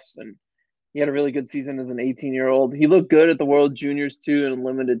playoffs. And he had a really good season as an 18-year-old. He looked good at the World Juniors too in a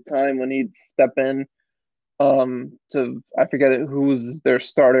limited time when he'd step in. To I forget who was their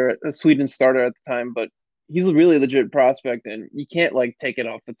starter, a Sweden starter at the time, but he's a really legit prospect, and you can't like take it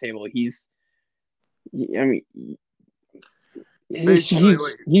off the table. I mean, Basically, he's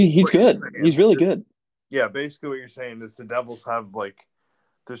what you're good. saying, He's really good. yeah. Basically, what you're saying is the Devils have like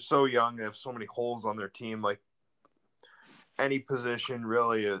they're so young, they have so many holes on their team. Like any position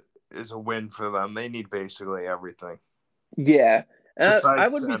really is a win for them. They need basically everything Yeah, I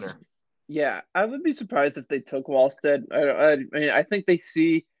besides would be. center. Yeah, I would be surprised if they took Wallstead. I mean, I think they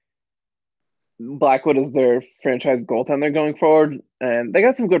see Blackwood as their franchise goaltender going forward, and they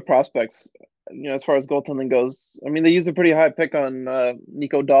got some good prospects. As far as goaltending goes, I mean, they used a pretty high pick on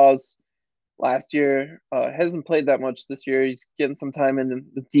Nico Dawes last year. Hasn't played that much this year. He's getting some time in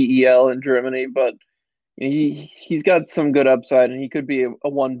the DEL in Germany, but he's got some good upside, and he could be a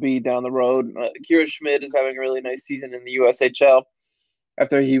 1B down the road. Kira Schmidt is having a really nice season in the USHL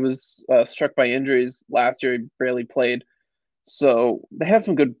after he was struck by injuries last year. He barely played. So they have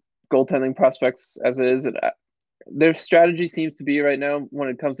some good goaltending prospects as it is. And their strategy seems to be right now when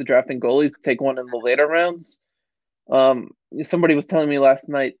it comes to drafting goalies, take one in the later rounds. Somebody was telling me last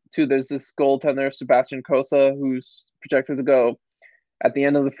night too. There's this goaltender Sebastian Kosa who's projected to go at the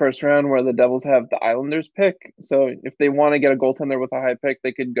end of the first round, where the Devils have the Islanders pick. So if they want to get a goaltender with a high pick,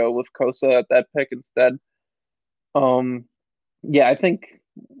 they could go with Kosa at that pick instead. Um, yeah, I think.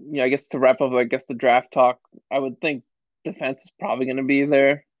 I guess to wrap up, I guess the draft talk. I would think defense is probably going to be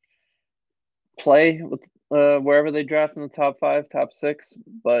their play with wherever they draft in the top five, top six.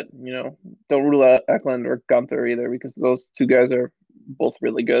 But don't rule out Eklund or Gunther either because those two guys are both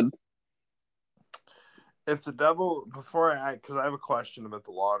really good. if the Devil before because I have a question about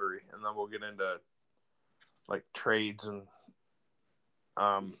the lottery, and then we'll get into like trades and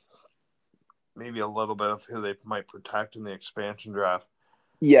um maybe a little bit of who they might protect in the expansion draft.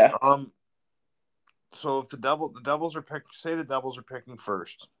 Yeah, Um, so if the Devils are say the Devils are picking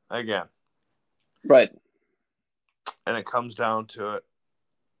first again, right. and it comes down to it,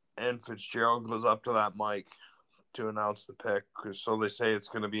 and Fitzgerald goes up to that mic to announce the pick, because so they say it's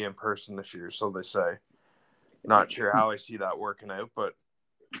going to be in person this year. So they say, not sure how I see that working out, but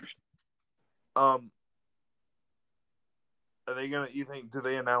are they gonna? You think? Do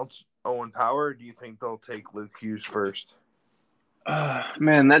they announce Owen Power? Or do you think they'll take Luke Hughes first?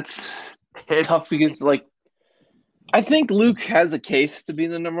 Man, that's It, tough because like I think Luke has a case to be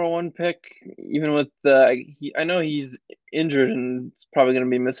the number one pick, even with I know he's injured and probably going to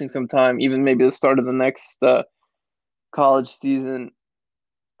be missing some time, even maybe the start of the next college season.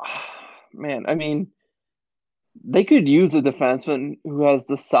 Man, I mean, they could use a defenseman who has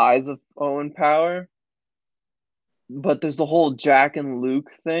the size of Owen Power, but there's the whole Jack and Luke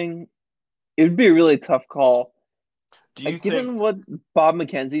thing. It would be a really tough call. do you think? Given what Bob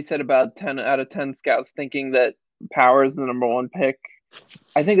McKenzie said about 10 out of 10 scouts thinking that Power is the number one pick,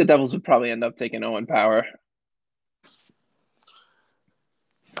 I think the Devils would probably end up taking Owen Power.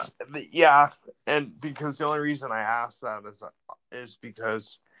 Yeah, and because the only reason I ask that is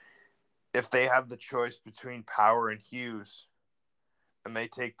because if they have the choice between Power and Hughes, and they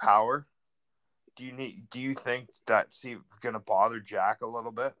take Power, do you think that's going to bother Jack a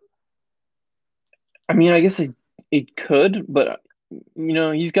little bit? I mean, I guess it could, but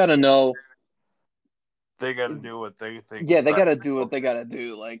he's got to know. They got to do what they think is Yeah, they best. got to do what they got to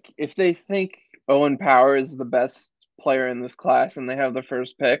do. Like, if they think Owen Power is the best player in this class and they have the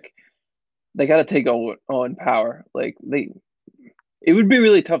first pick, they got to take Owen Power. Like, it would be a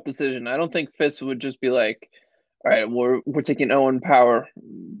really tough decision. I don't think Fitz would just be like, all right, we're taking Owen Power.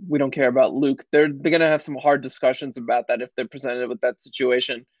 We don't care about Luke. They're gonna have some hard discussions about that if they're presented with that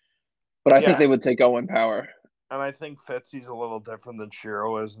situation. But I think Yeah, they would take Owen Power. and I think Fitzy's a little different than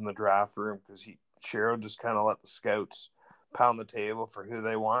Shiro is in the draft room, because Shiro just kind of let the scouts pound the table for who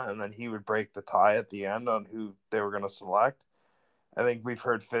they want, and then he would break the tie at the end on who they were going to select. I think we've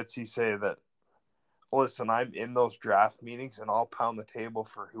heard Fitzy say that, listen, I'm in those draft meetings and I'll pound the table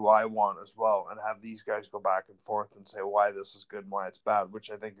for who I want as well, and have these guys go back and forth and say why this is good and why it's bad, which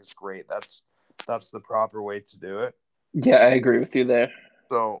I think is great. That's the proper way to do it. Yeah, I agree with you there.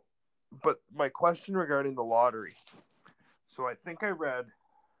 So, but my question regarding the lottery. So I think I read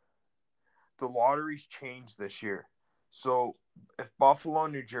the lottery's changed this year. So if Buffalo,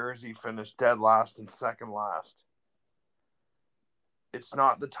 New Jersey finished dead last and second last, it's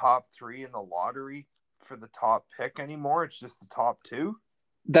not the top three in the lottery for the top pick anymore. It's just the top two.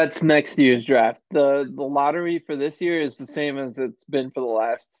 That's next year's draft. The lottery for this year is the same as it's been for the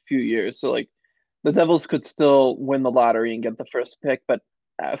last few years. So like the Devils could still win the lottery and get the first pick, but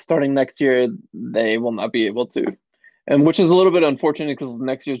starting next year they will not be able to. And which is a little bit unfortunate because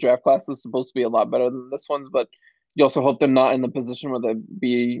next year's draft class is supposed to be a lot better than this one's, but you also hope they're not in the position where they'd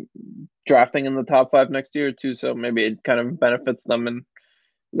be drafting in the top five next year too. So maybe it kind of benefits them in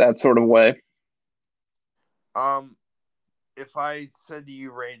that sort of way. Um, if I said to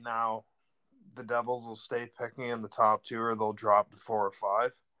you right now, the Devils will stay picking in the top two, or they'll drop to 4 or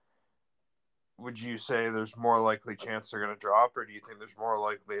 5, would you say there's more likely chance they're going to drop, or do you think there's more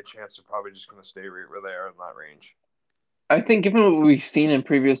likely a chance they're probably just going to stay right where they are in that range? I think given what we've seen in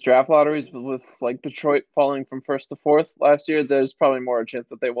previous draft lotteries with like Detroit falling from first to fourth last year, there's probably more a chance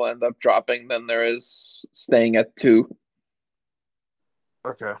that they will end up dropping than there is staying at two.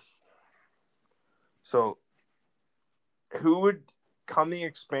 Okay. So who would come the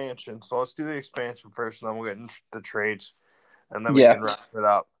expansion? So let's do the expansion first, and then we'll get into the trades, and then we Yeah. can wrap it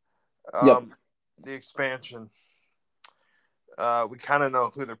up. Yep. The expansion. We kind of know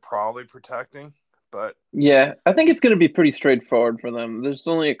who they're probably protecting, but Yeah. I think it's going to be pretty straightforward for them. There's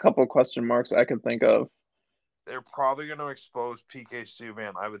only a couple question marks I can think of. they're probably going to expose PK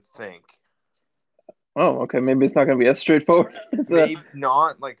Subban, I would think. Oh, okay. Maybe it's not going to be as straightforward. Maybe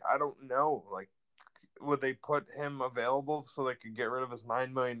not. Like, I don't know. Like, would they put him available so they could get rid of his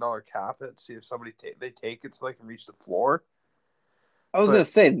 $9 million cap hit? See if somebody they take it so they can reach the floor. I was But gonna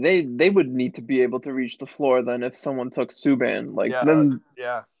say they would need to be able to reach the floor then if someone took Subban. Like yeah, then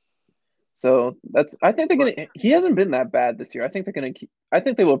yeah. so that's I think they're But gonna he hasn't been that bad this year. I think they're gonna keep I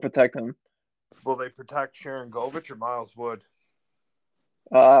think they will protect him. will they protect Sharon Govich or Miles Wood?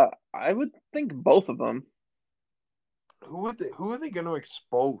 I would think both of them. Who are they going to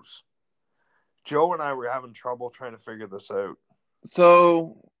expose? Joe and I were having trouble trying to figure this out.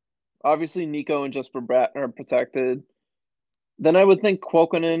 So Obviously, Nico and Jesper Bratt are protected. Then I would think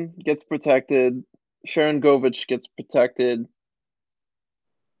Kuokkanen gets protected. Sharon Govich gets protected.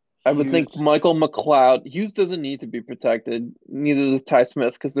 I would think Hughes. Michael McLeod. Hughes doesn't need to be protected. Neither does Ty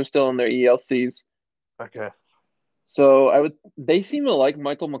Smith because they're still in their ELCs. Okay. So I would. They seem to like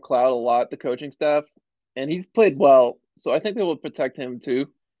Michael McLeod a lot, the coaching staff, and he's played well. So I think they will protect him too.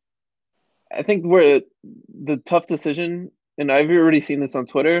 I think where the tough decision, and I've already seen this on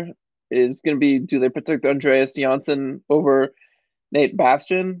Twitter, is going to be: do they protect Andreas Janssen over Nate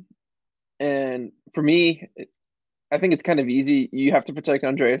Bastian? And for me, I think it's kind of easy. You have to protect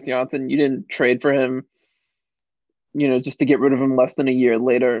Andreas Janssen. You didn't trade for him, just to get rid of him less than a year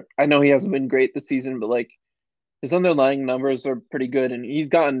later. I know he hasn't been great this season, but like his underlying numbers are pretty good, and he's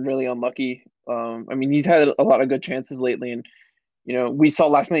gotten really unlucky. I mean, he's had a lot of good chances lately, and we saw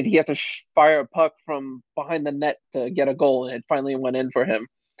last night he had to fire a puck from behind the net to get a goal, and it finally went in for him.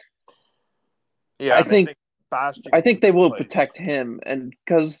 Yeah, I and I think think Bastian I can think they make will plays. protect him, and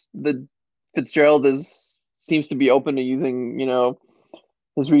because the Fitzgerald is seems to be open to using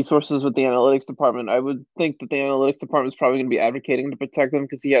his resources with the analytics department. I would think that the analytics department is probably going to be advocating to protect him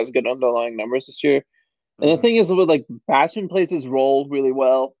because he has good underlying numbers this year. And the Hmm. thing is, with like Bastian plays his role really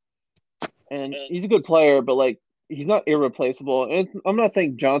well, and he's a good player, but like he's not irreplaceable. And I'm not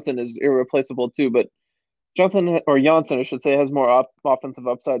saying Johnson is irreplaceable too, but Johnson or Janssen, I should say, has more offensive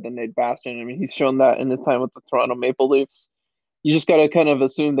upside than Nate Bastian. I mean, he's shown that in his time with the Toronto Maple Leafs. You just got to kind of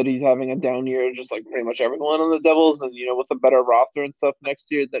assume that he's having a down year, just like pretty much everyone on the Devils, and with a better roster and stuff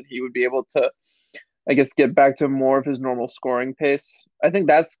next year, that he would be able to, I guess, get back to more of his normal scoring pace. I think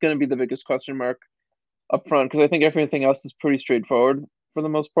that's going to be the biggest question mark up front because I think everything else is pretty straightforward for the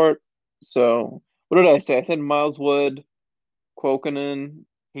most part. So, what did I say? I said Miles Wood, Kuokkanen,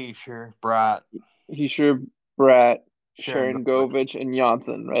 He sure. Brat. Heisher, Bratt, Sharon Sharon Govich. Govich, and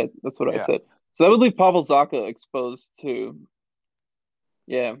Janssen, right? That's what I Yeah. said. So that would leave Pavel Zacha exposed to.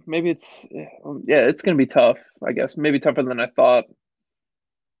 Yeah, maybe it's gonna be tough, I guess. Maybe tougher than I thought.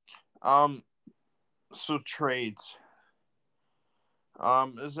 Um. So trades.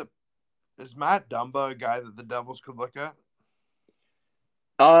 Is Matt Dumba a guy that the Devils could look at?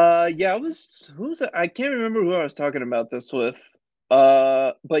 Yeah, who was it? I can't remember who I was talking about this with.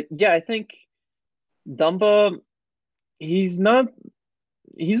 But yeah, I think Dumba, he's not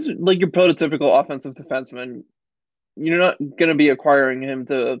he's like your prototypical offensive defenseman. You're not gonna be acquiring him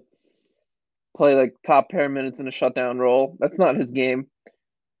to play like top pair minutes in a shutdown role. That's not his game.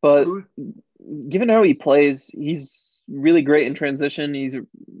 But Who? given how he plays, he's really great in transition. He's a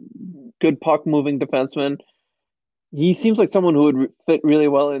good puck moving defenseman. He seems like someone who would fit really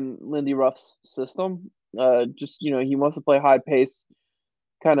well in Lindy Ruff's system. Just he wants to play high pace,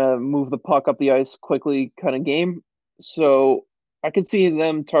 kind of move the puck up the ice quickly, kind of game. So I could see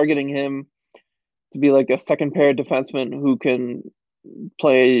them targeting him to be like a second pair defenseman who can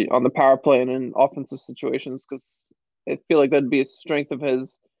play on the power play and in offensive situations because I feel like that'd be a strength of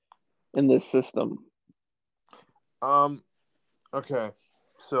his in this system. Um. Okay.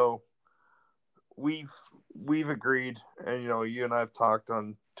 So we've we've agreed, and you and I have talked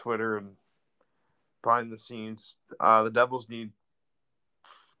on Twitter and behind the scenes. The Devils need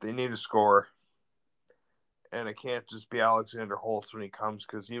a score, and it can't just be Alexander Holtz when he comes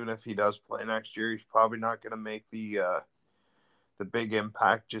because even if he does play next year, he's probably not going to make the big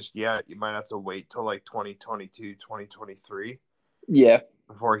impact just yet. You might have to wait till like 2022, 2023 Yeah,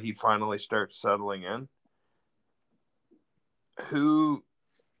 before he finally starts settling in. Who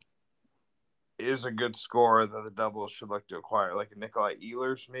is a good scorer that the Devils should look to acquire? Like a Nikolai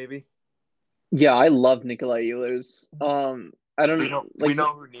Ehlers, maybe? yeah, I love Nikolai Ehlers. I We don't know we like.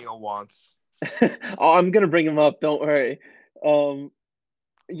 know who Neil wants. Oh, I'm gonna bring him up. Don't worry. Um,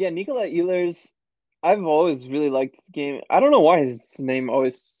 yeah, Nikolai Ehlers. I've always really liked this game. I don't know why his name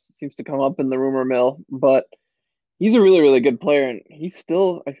always seems to come up in the rumor mill, but he's a really, really good player, and he's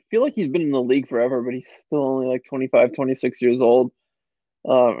still. I feel like he's been in the league forever, but he's still only like 25, 26 years old.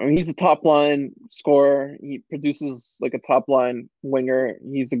 I mean, he's a top line scorer. He produces like a top line winger.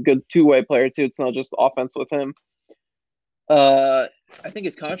 He's a good two-way player too. It's not just offense with him. Uh, I think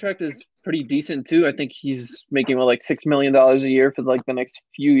his contract is pretty decent too. I think he's making like $6 million a year for like the next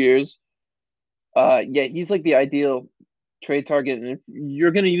few years. Yeah, he's like the ideal trade target. And if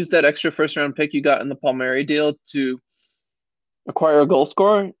you're going to use that extra first round pick you got in the Palmieri deal to acquire a goal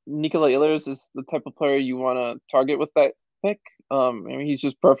scorer, Nikola Ehlers is the type of player you want to target with that pick. I mean, he's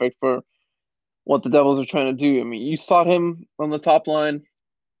just perfect for what the Devils are trying to do. I mean, you saw him on the top line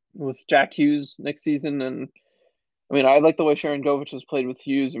with Jack Hughes next season, and I mean, I like the way Sharon Govich has played with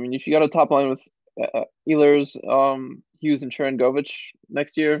Hughes. I mean, if you got a top line with Ehlers, Hughes and Sharangovich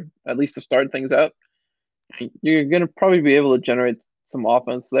next year, at least to start things out, you're going to probably be able to generate some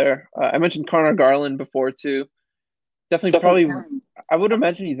offense there. I mentioned Connor Garland before too. Definitely, probably. I would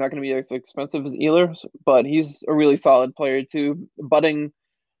imagine he's not going to be as expensive as Ehlers, but he's a really solid player too. Budding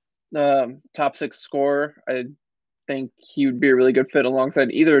top six scorer. I think he would be a really good fit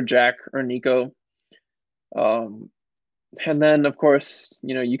alongside either Jack or Nico. Um, and then of course,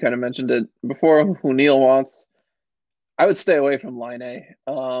 you kind of mentioned it before. Who Neil wants? I would stay away from Line.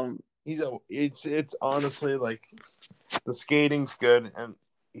 It's honestly like the skating's good and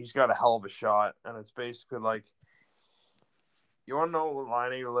he's got a hell of a shot, and it's basically like, you want to know what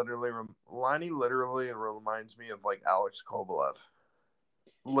Liney literally reminds me of like Alex Kovalev.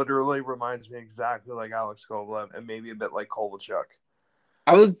 Literally reminds me exactly like Alex Kovalev, and maybe a bit like Kovalchuk.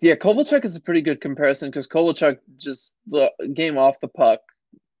 Kovalchuk is a pretty good comparison because Kovalchuk just the game off the puck,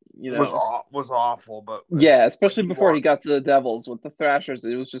 Was awful, but yeah, especially before he got to the Devils with the Thrashers,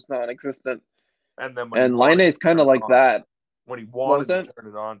 it was just non-existent. And then And Line is kind of like that. When he wanted to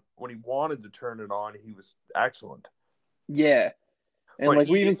turn it on, he was excellent. Yeah, and but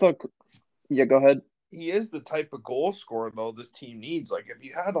we even saw. Yeah, go ahead. He is the type of goal scorer though this team needs. Like if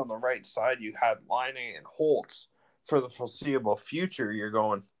you had on the right side, you had Line and Holtz for the foreseeable future. You're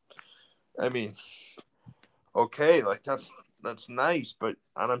going, I mean, okay, like that's nice, but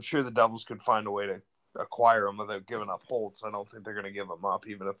and I'm sure the Devils could find a way to acquire him without giving up Holtz. I don't think they're going to give him up,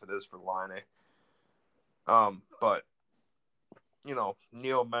 even if it is for Line. But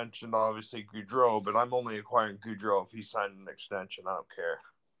Neil mentioned obviously Goudreau, but I'm only acquiring Goudreau if he signed an extension. I don't care.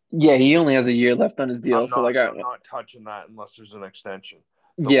 Yeah, he only has a year left on his deal, I'm not touching that unless there's an extension.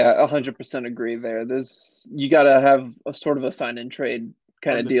 Yeah, 100% agree there. You got to have a sort of a sign and trade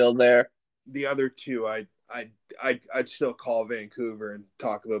kind of deal there. The other two, I'd still call Vancouver and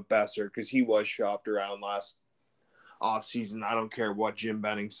talk about Besser because he was shopped around last offseason. I don't care what Jim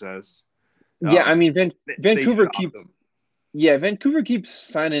Benning says. Yeah, I mean Vancouver keeps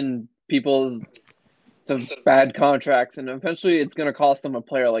signing people to bad contracts, and eventually it's going to cost them a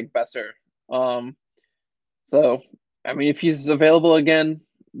player like Besser. So I mean, if he's available again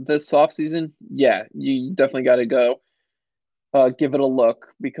this offseason, yeah, you definitely got to go give it a look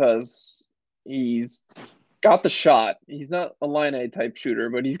because he's got the shot. He's not a line A type shooter,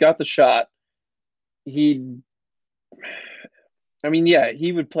 but he's got the shot. He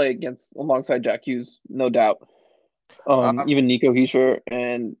would play alongside Jack Hughes, no doubt. Even Nico Hischier,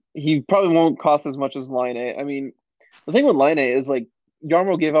 and he probably won't cost as much as Line A. I mean, the thing with Line A is like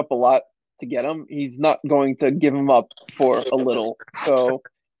Yarmo gave up a lot to get him. He's not going to give him up for a little. So,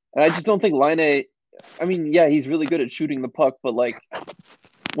 and I just don't think Line A. I mean, yeah, he's really good at shooting the puck, but like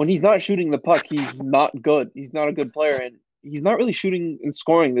when he's not shooting the puck, he's not good. He's not a good player, and he's not really shooting and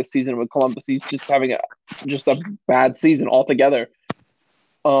scoring this season with Columbus. He's just having a bad season altogether.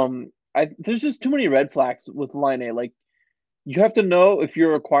 There's just too many red flags with Line A. Like, you have to know if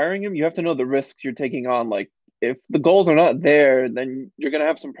you're acquiring him, you have to know the risks you're taking on. Like, if the goals are not there, then you're gonna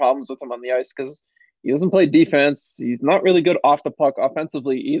have some problems with him on the ice because he doesn't play defense. He's not really good off the puck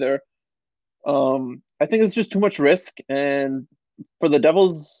offensively either. I think it's just too much risk, and for the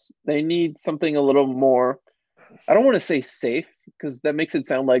Devils, they need something a little more. I don't want to say safe because that makes it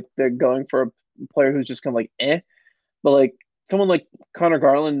sound like they're going for a player who's just kind of like but like someone like Connor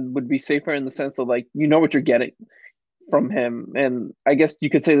Garland would be safer in the sense of like what you're getting from him, and I guess you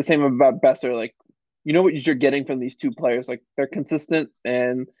could say the same about Besser. Like what you're getting from these two players. Like they're consistent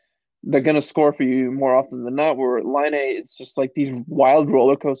and they're gonna score for you more often than not. Where Line A is just like these wild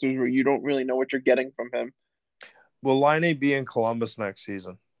roller coasters where you don't really know what you're getting from him. Will Line A be in Columbus next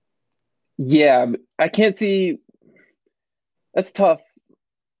season? Yeah, I can't see. That's tough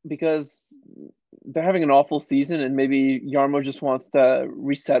because they're having an awful season, and maybe Yarmo just wants to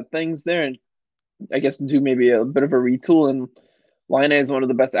reset things there, and I guess do maybe a bit of a retool. And Line A is one of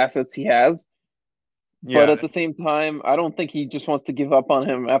the best assets he has. Yeah. But at the same time, I don't think he just wants to give up on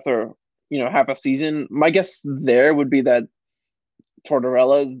him after half a season. My guess there would be that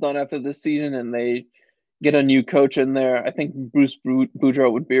Tortorella is done after this season, and they get a new coach in there. I think Bruce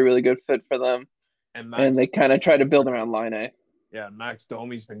Boudreau would be a really good fit for them, and they kind of try to build around Line A. Yeah, Max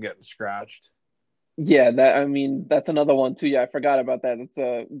Domi's been getting scratched. Yeah, that's another one too. Yeah, I forgot about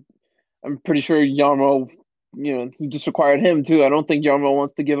that. I'm pretty sure Yarmo, he just acquired him too. I don't think Yarmo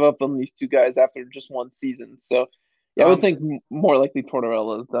wants to give up on these two guys after just one season. So, yeah, I would think more likely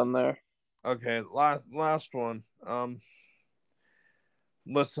Tortorella is done there. Okay, last one.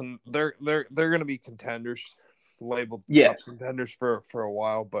 Listen, they're going to be contenders, labeled cup contenders for a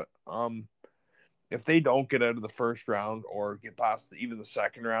while, but if they don't get out of the first round or get past even the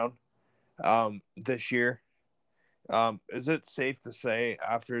second round this year, Is it safe to say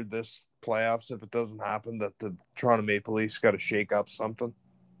after this playoffs, if it doesn't happen, that the Toronto Maple Leafs got to shake up something?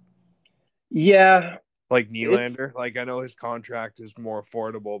 Yeah, Like it's Nylander, like I know his contract is more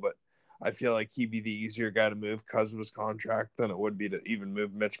affordable, but I feel like he'd be the easier guy to move because of his contract than it would be to even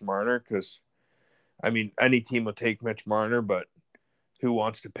move Mitch Marner. Because I mean, any team will take Mitch Marner, but who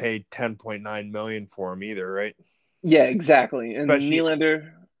wants to pay 10.9 million for him either, right? yeah, exactly. And Especially Nylander, yeah,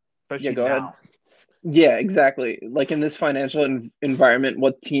 especially go ahead. now. Yeah, exactly. Like in this financial environment,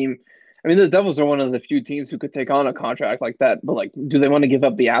 what team? I mean, the Devils are one of the few teams who could take on a contract like that. But like, do they want to give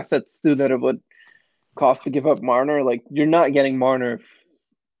up the assets too that it would cost to give up Marner? Like, you're not getting Marner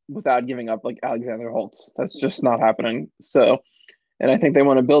without giving up like Alexander Holtz. That's just not happening. So, and I think they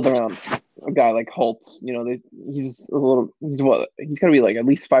want to build around a guy like Holtz. You know, he's gonna be like at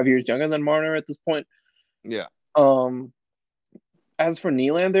least 5 years younger than Marner at this point. Yeah. Um, as for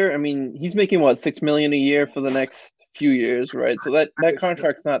Nylander, I mean, he's making what, 6 million a year for the next few years, right? So that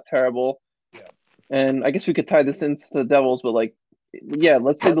contract's not terrible. Yeah. And I guess we could tie this into the Devils, but like, yeah,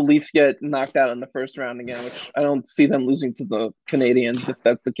 let's say the Leafs get knocked out in the first round again, which I don't see them losing to the Canadians if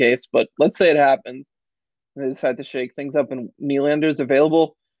that's the case. But let's say it happens. And they decide to shake things up, and Nylander's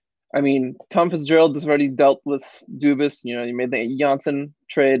available. I mean, Tom Fitzgerald has already dealt with Dubas. You know, you made the Janssen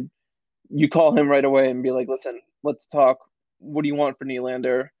trade. You call him right away and be like, listen, let's talk. What do you want for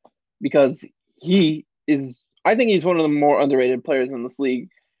Nylander? Because he is, I think he's one of the more underrated players in this league.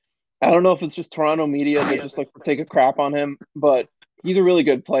 I don't know if it's just Toronto media that just likes to take a crap on him, but he's a really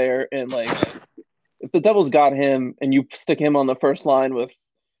good player. And like, if the Devils got him and you stick him on the first line with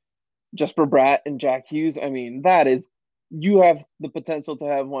Jesper Bratt and Jack Hughes, I mean, you have the potential to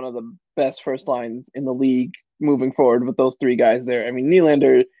have one of the best first lines in the league moving forward with those three guys there. I mean,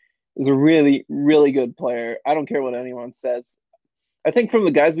 Nylander is a really, really good player. I don't care what anyone says. I think from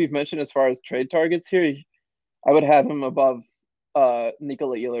the guys we've mentioned as far as trade targets here, I would have him above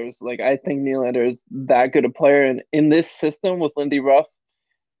Nikola Ehlers. Like, I think Nylander is that good a player, and in this system with Lindy Ruff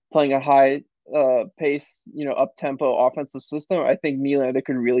playing a high pace, you know, up tempo offensive system, I think Nylander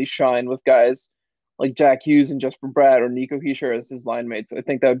could really shine with guys like Jack Hughes and Jesper Bratt or Nico Hischier as his line mates. I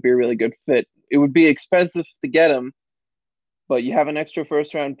think that would be a really good fit. It would be expensive to get him, but you have an extra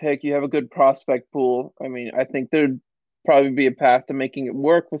first round pick. You have a good prospect pool. I mean, I think there'd probably be a path to making it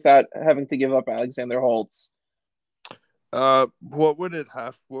work without having to give up Alexander Holtz. What would it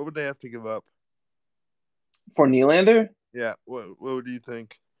have? What would they have to give up? For Nylander, Yeah. What do you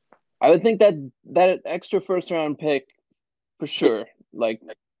think? I would think that that extra first round pick for sure. Like,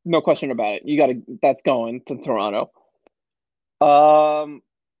 no question about it. That's going to Toronto. Um,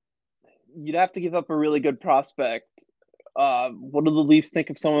 you'd have to give up a really good prospect. What do the Leafs think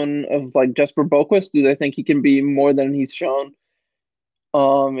of someone of like Jesper Boquist? Do they think he can be more than he's shown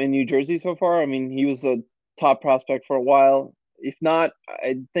in New Jersey so far? I mean, he was a top prospect for a while. If not,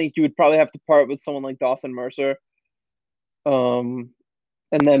 I think you would probably have to part with someone like Dawson Mercer. Um,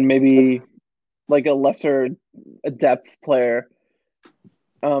 and then maybe like a depth player.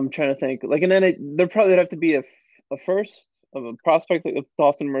 I'm trying to think. Like, and then there probably would have to be a first of a prospect of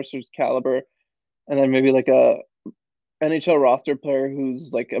Dawson Mercer's caliber, and then maybe like a NHL roster player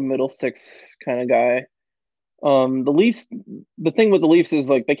who's like a middle six kind of guy. The Leafs, the thing with the Leafs is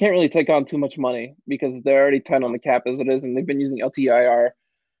like they can't really take on too much money because they're already tight on the cap as it is, and they've been using LTIR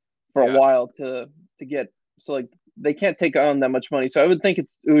for a Yeah. while to get so like they can't take on that much money. So I would think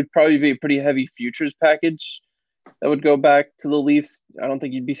it would probably be a pretty heavy futures package that would go back to the Leafs. I don't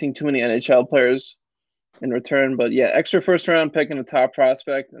think you'd be seeing too many NHL players in return, but yeah, extra first round pick and a top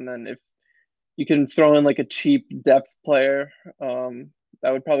prospect, and then if you can throw in like a cheap depth player,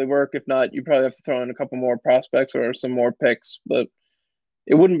 that would probably work. If not, you probably have to throw in a couple more prospects or some more picks, but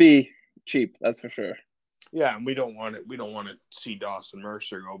it wouldn't be cheap, that's for sure. Yeah, and we don't want it. We don't want to see Dawson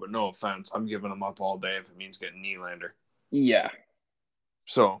Mercer go. But no offense, I'm giving him up all day if it means getting Nylander. Yeah.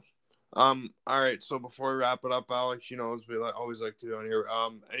 So, all right. So before we wrap it up, Alex, you know, as we always like to do on here,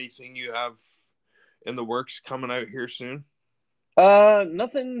 anything you have in the works coming out here soon?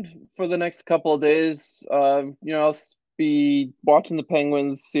 Nothing for the next couple of days. You know, I'll be watching the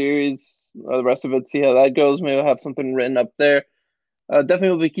Penguins series, the rest of it, see how that goes. Maybe I'll have something written up there. Definitely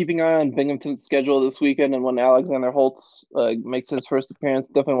will be keeping an eye on Binghamton's schedule this weekend, and when Alexander Holtz makes his first appearance,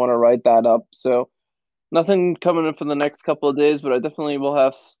 definitely want to write that up. So nothing coming up for the next couple of days, but I definitely will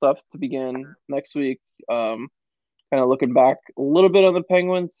have stuff to begin next week. Kind of looking back a little bit on the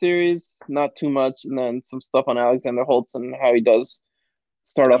Penguins series, not too much, and then some stuff on Alexander Holtz and how he does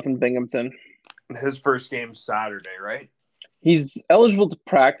start off in Binghamton. His first game's Saturday, right? He's eligible to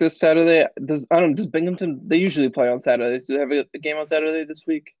practice Saturday. Does Binghamton? They usually play on Saturdays. Do they have a game on Saturday this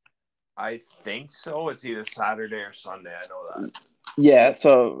week? I think so. It's either Saturday or Sunday. I know that. Yeah,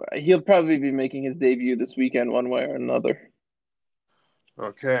 so he'll probably be making his debut this weekend one way or another.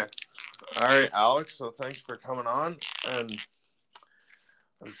 Okay. All right, Alex. So thanks for coming on, and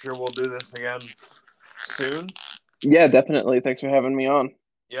I'm sure we'll do this again soon. Yeah, definitely. Thanks for having me on.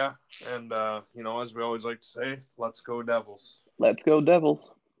 Yeah, and as we always like to say, let's go Devils. Let's go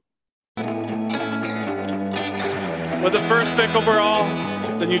Devils. With the first pick overall,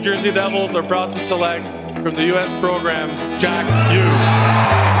 the New Jersey Devils are proud to select from the U.S. program, Jack Hughes.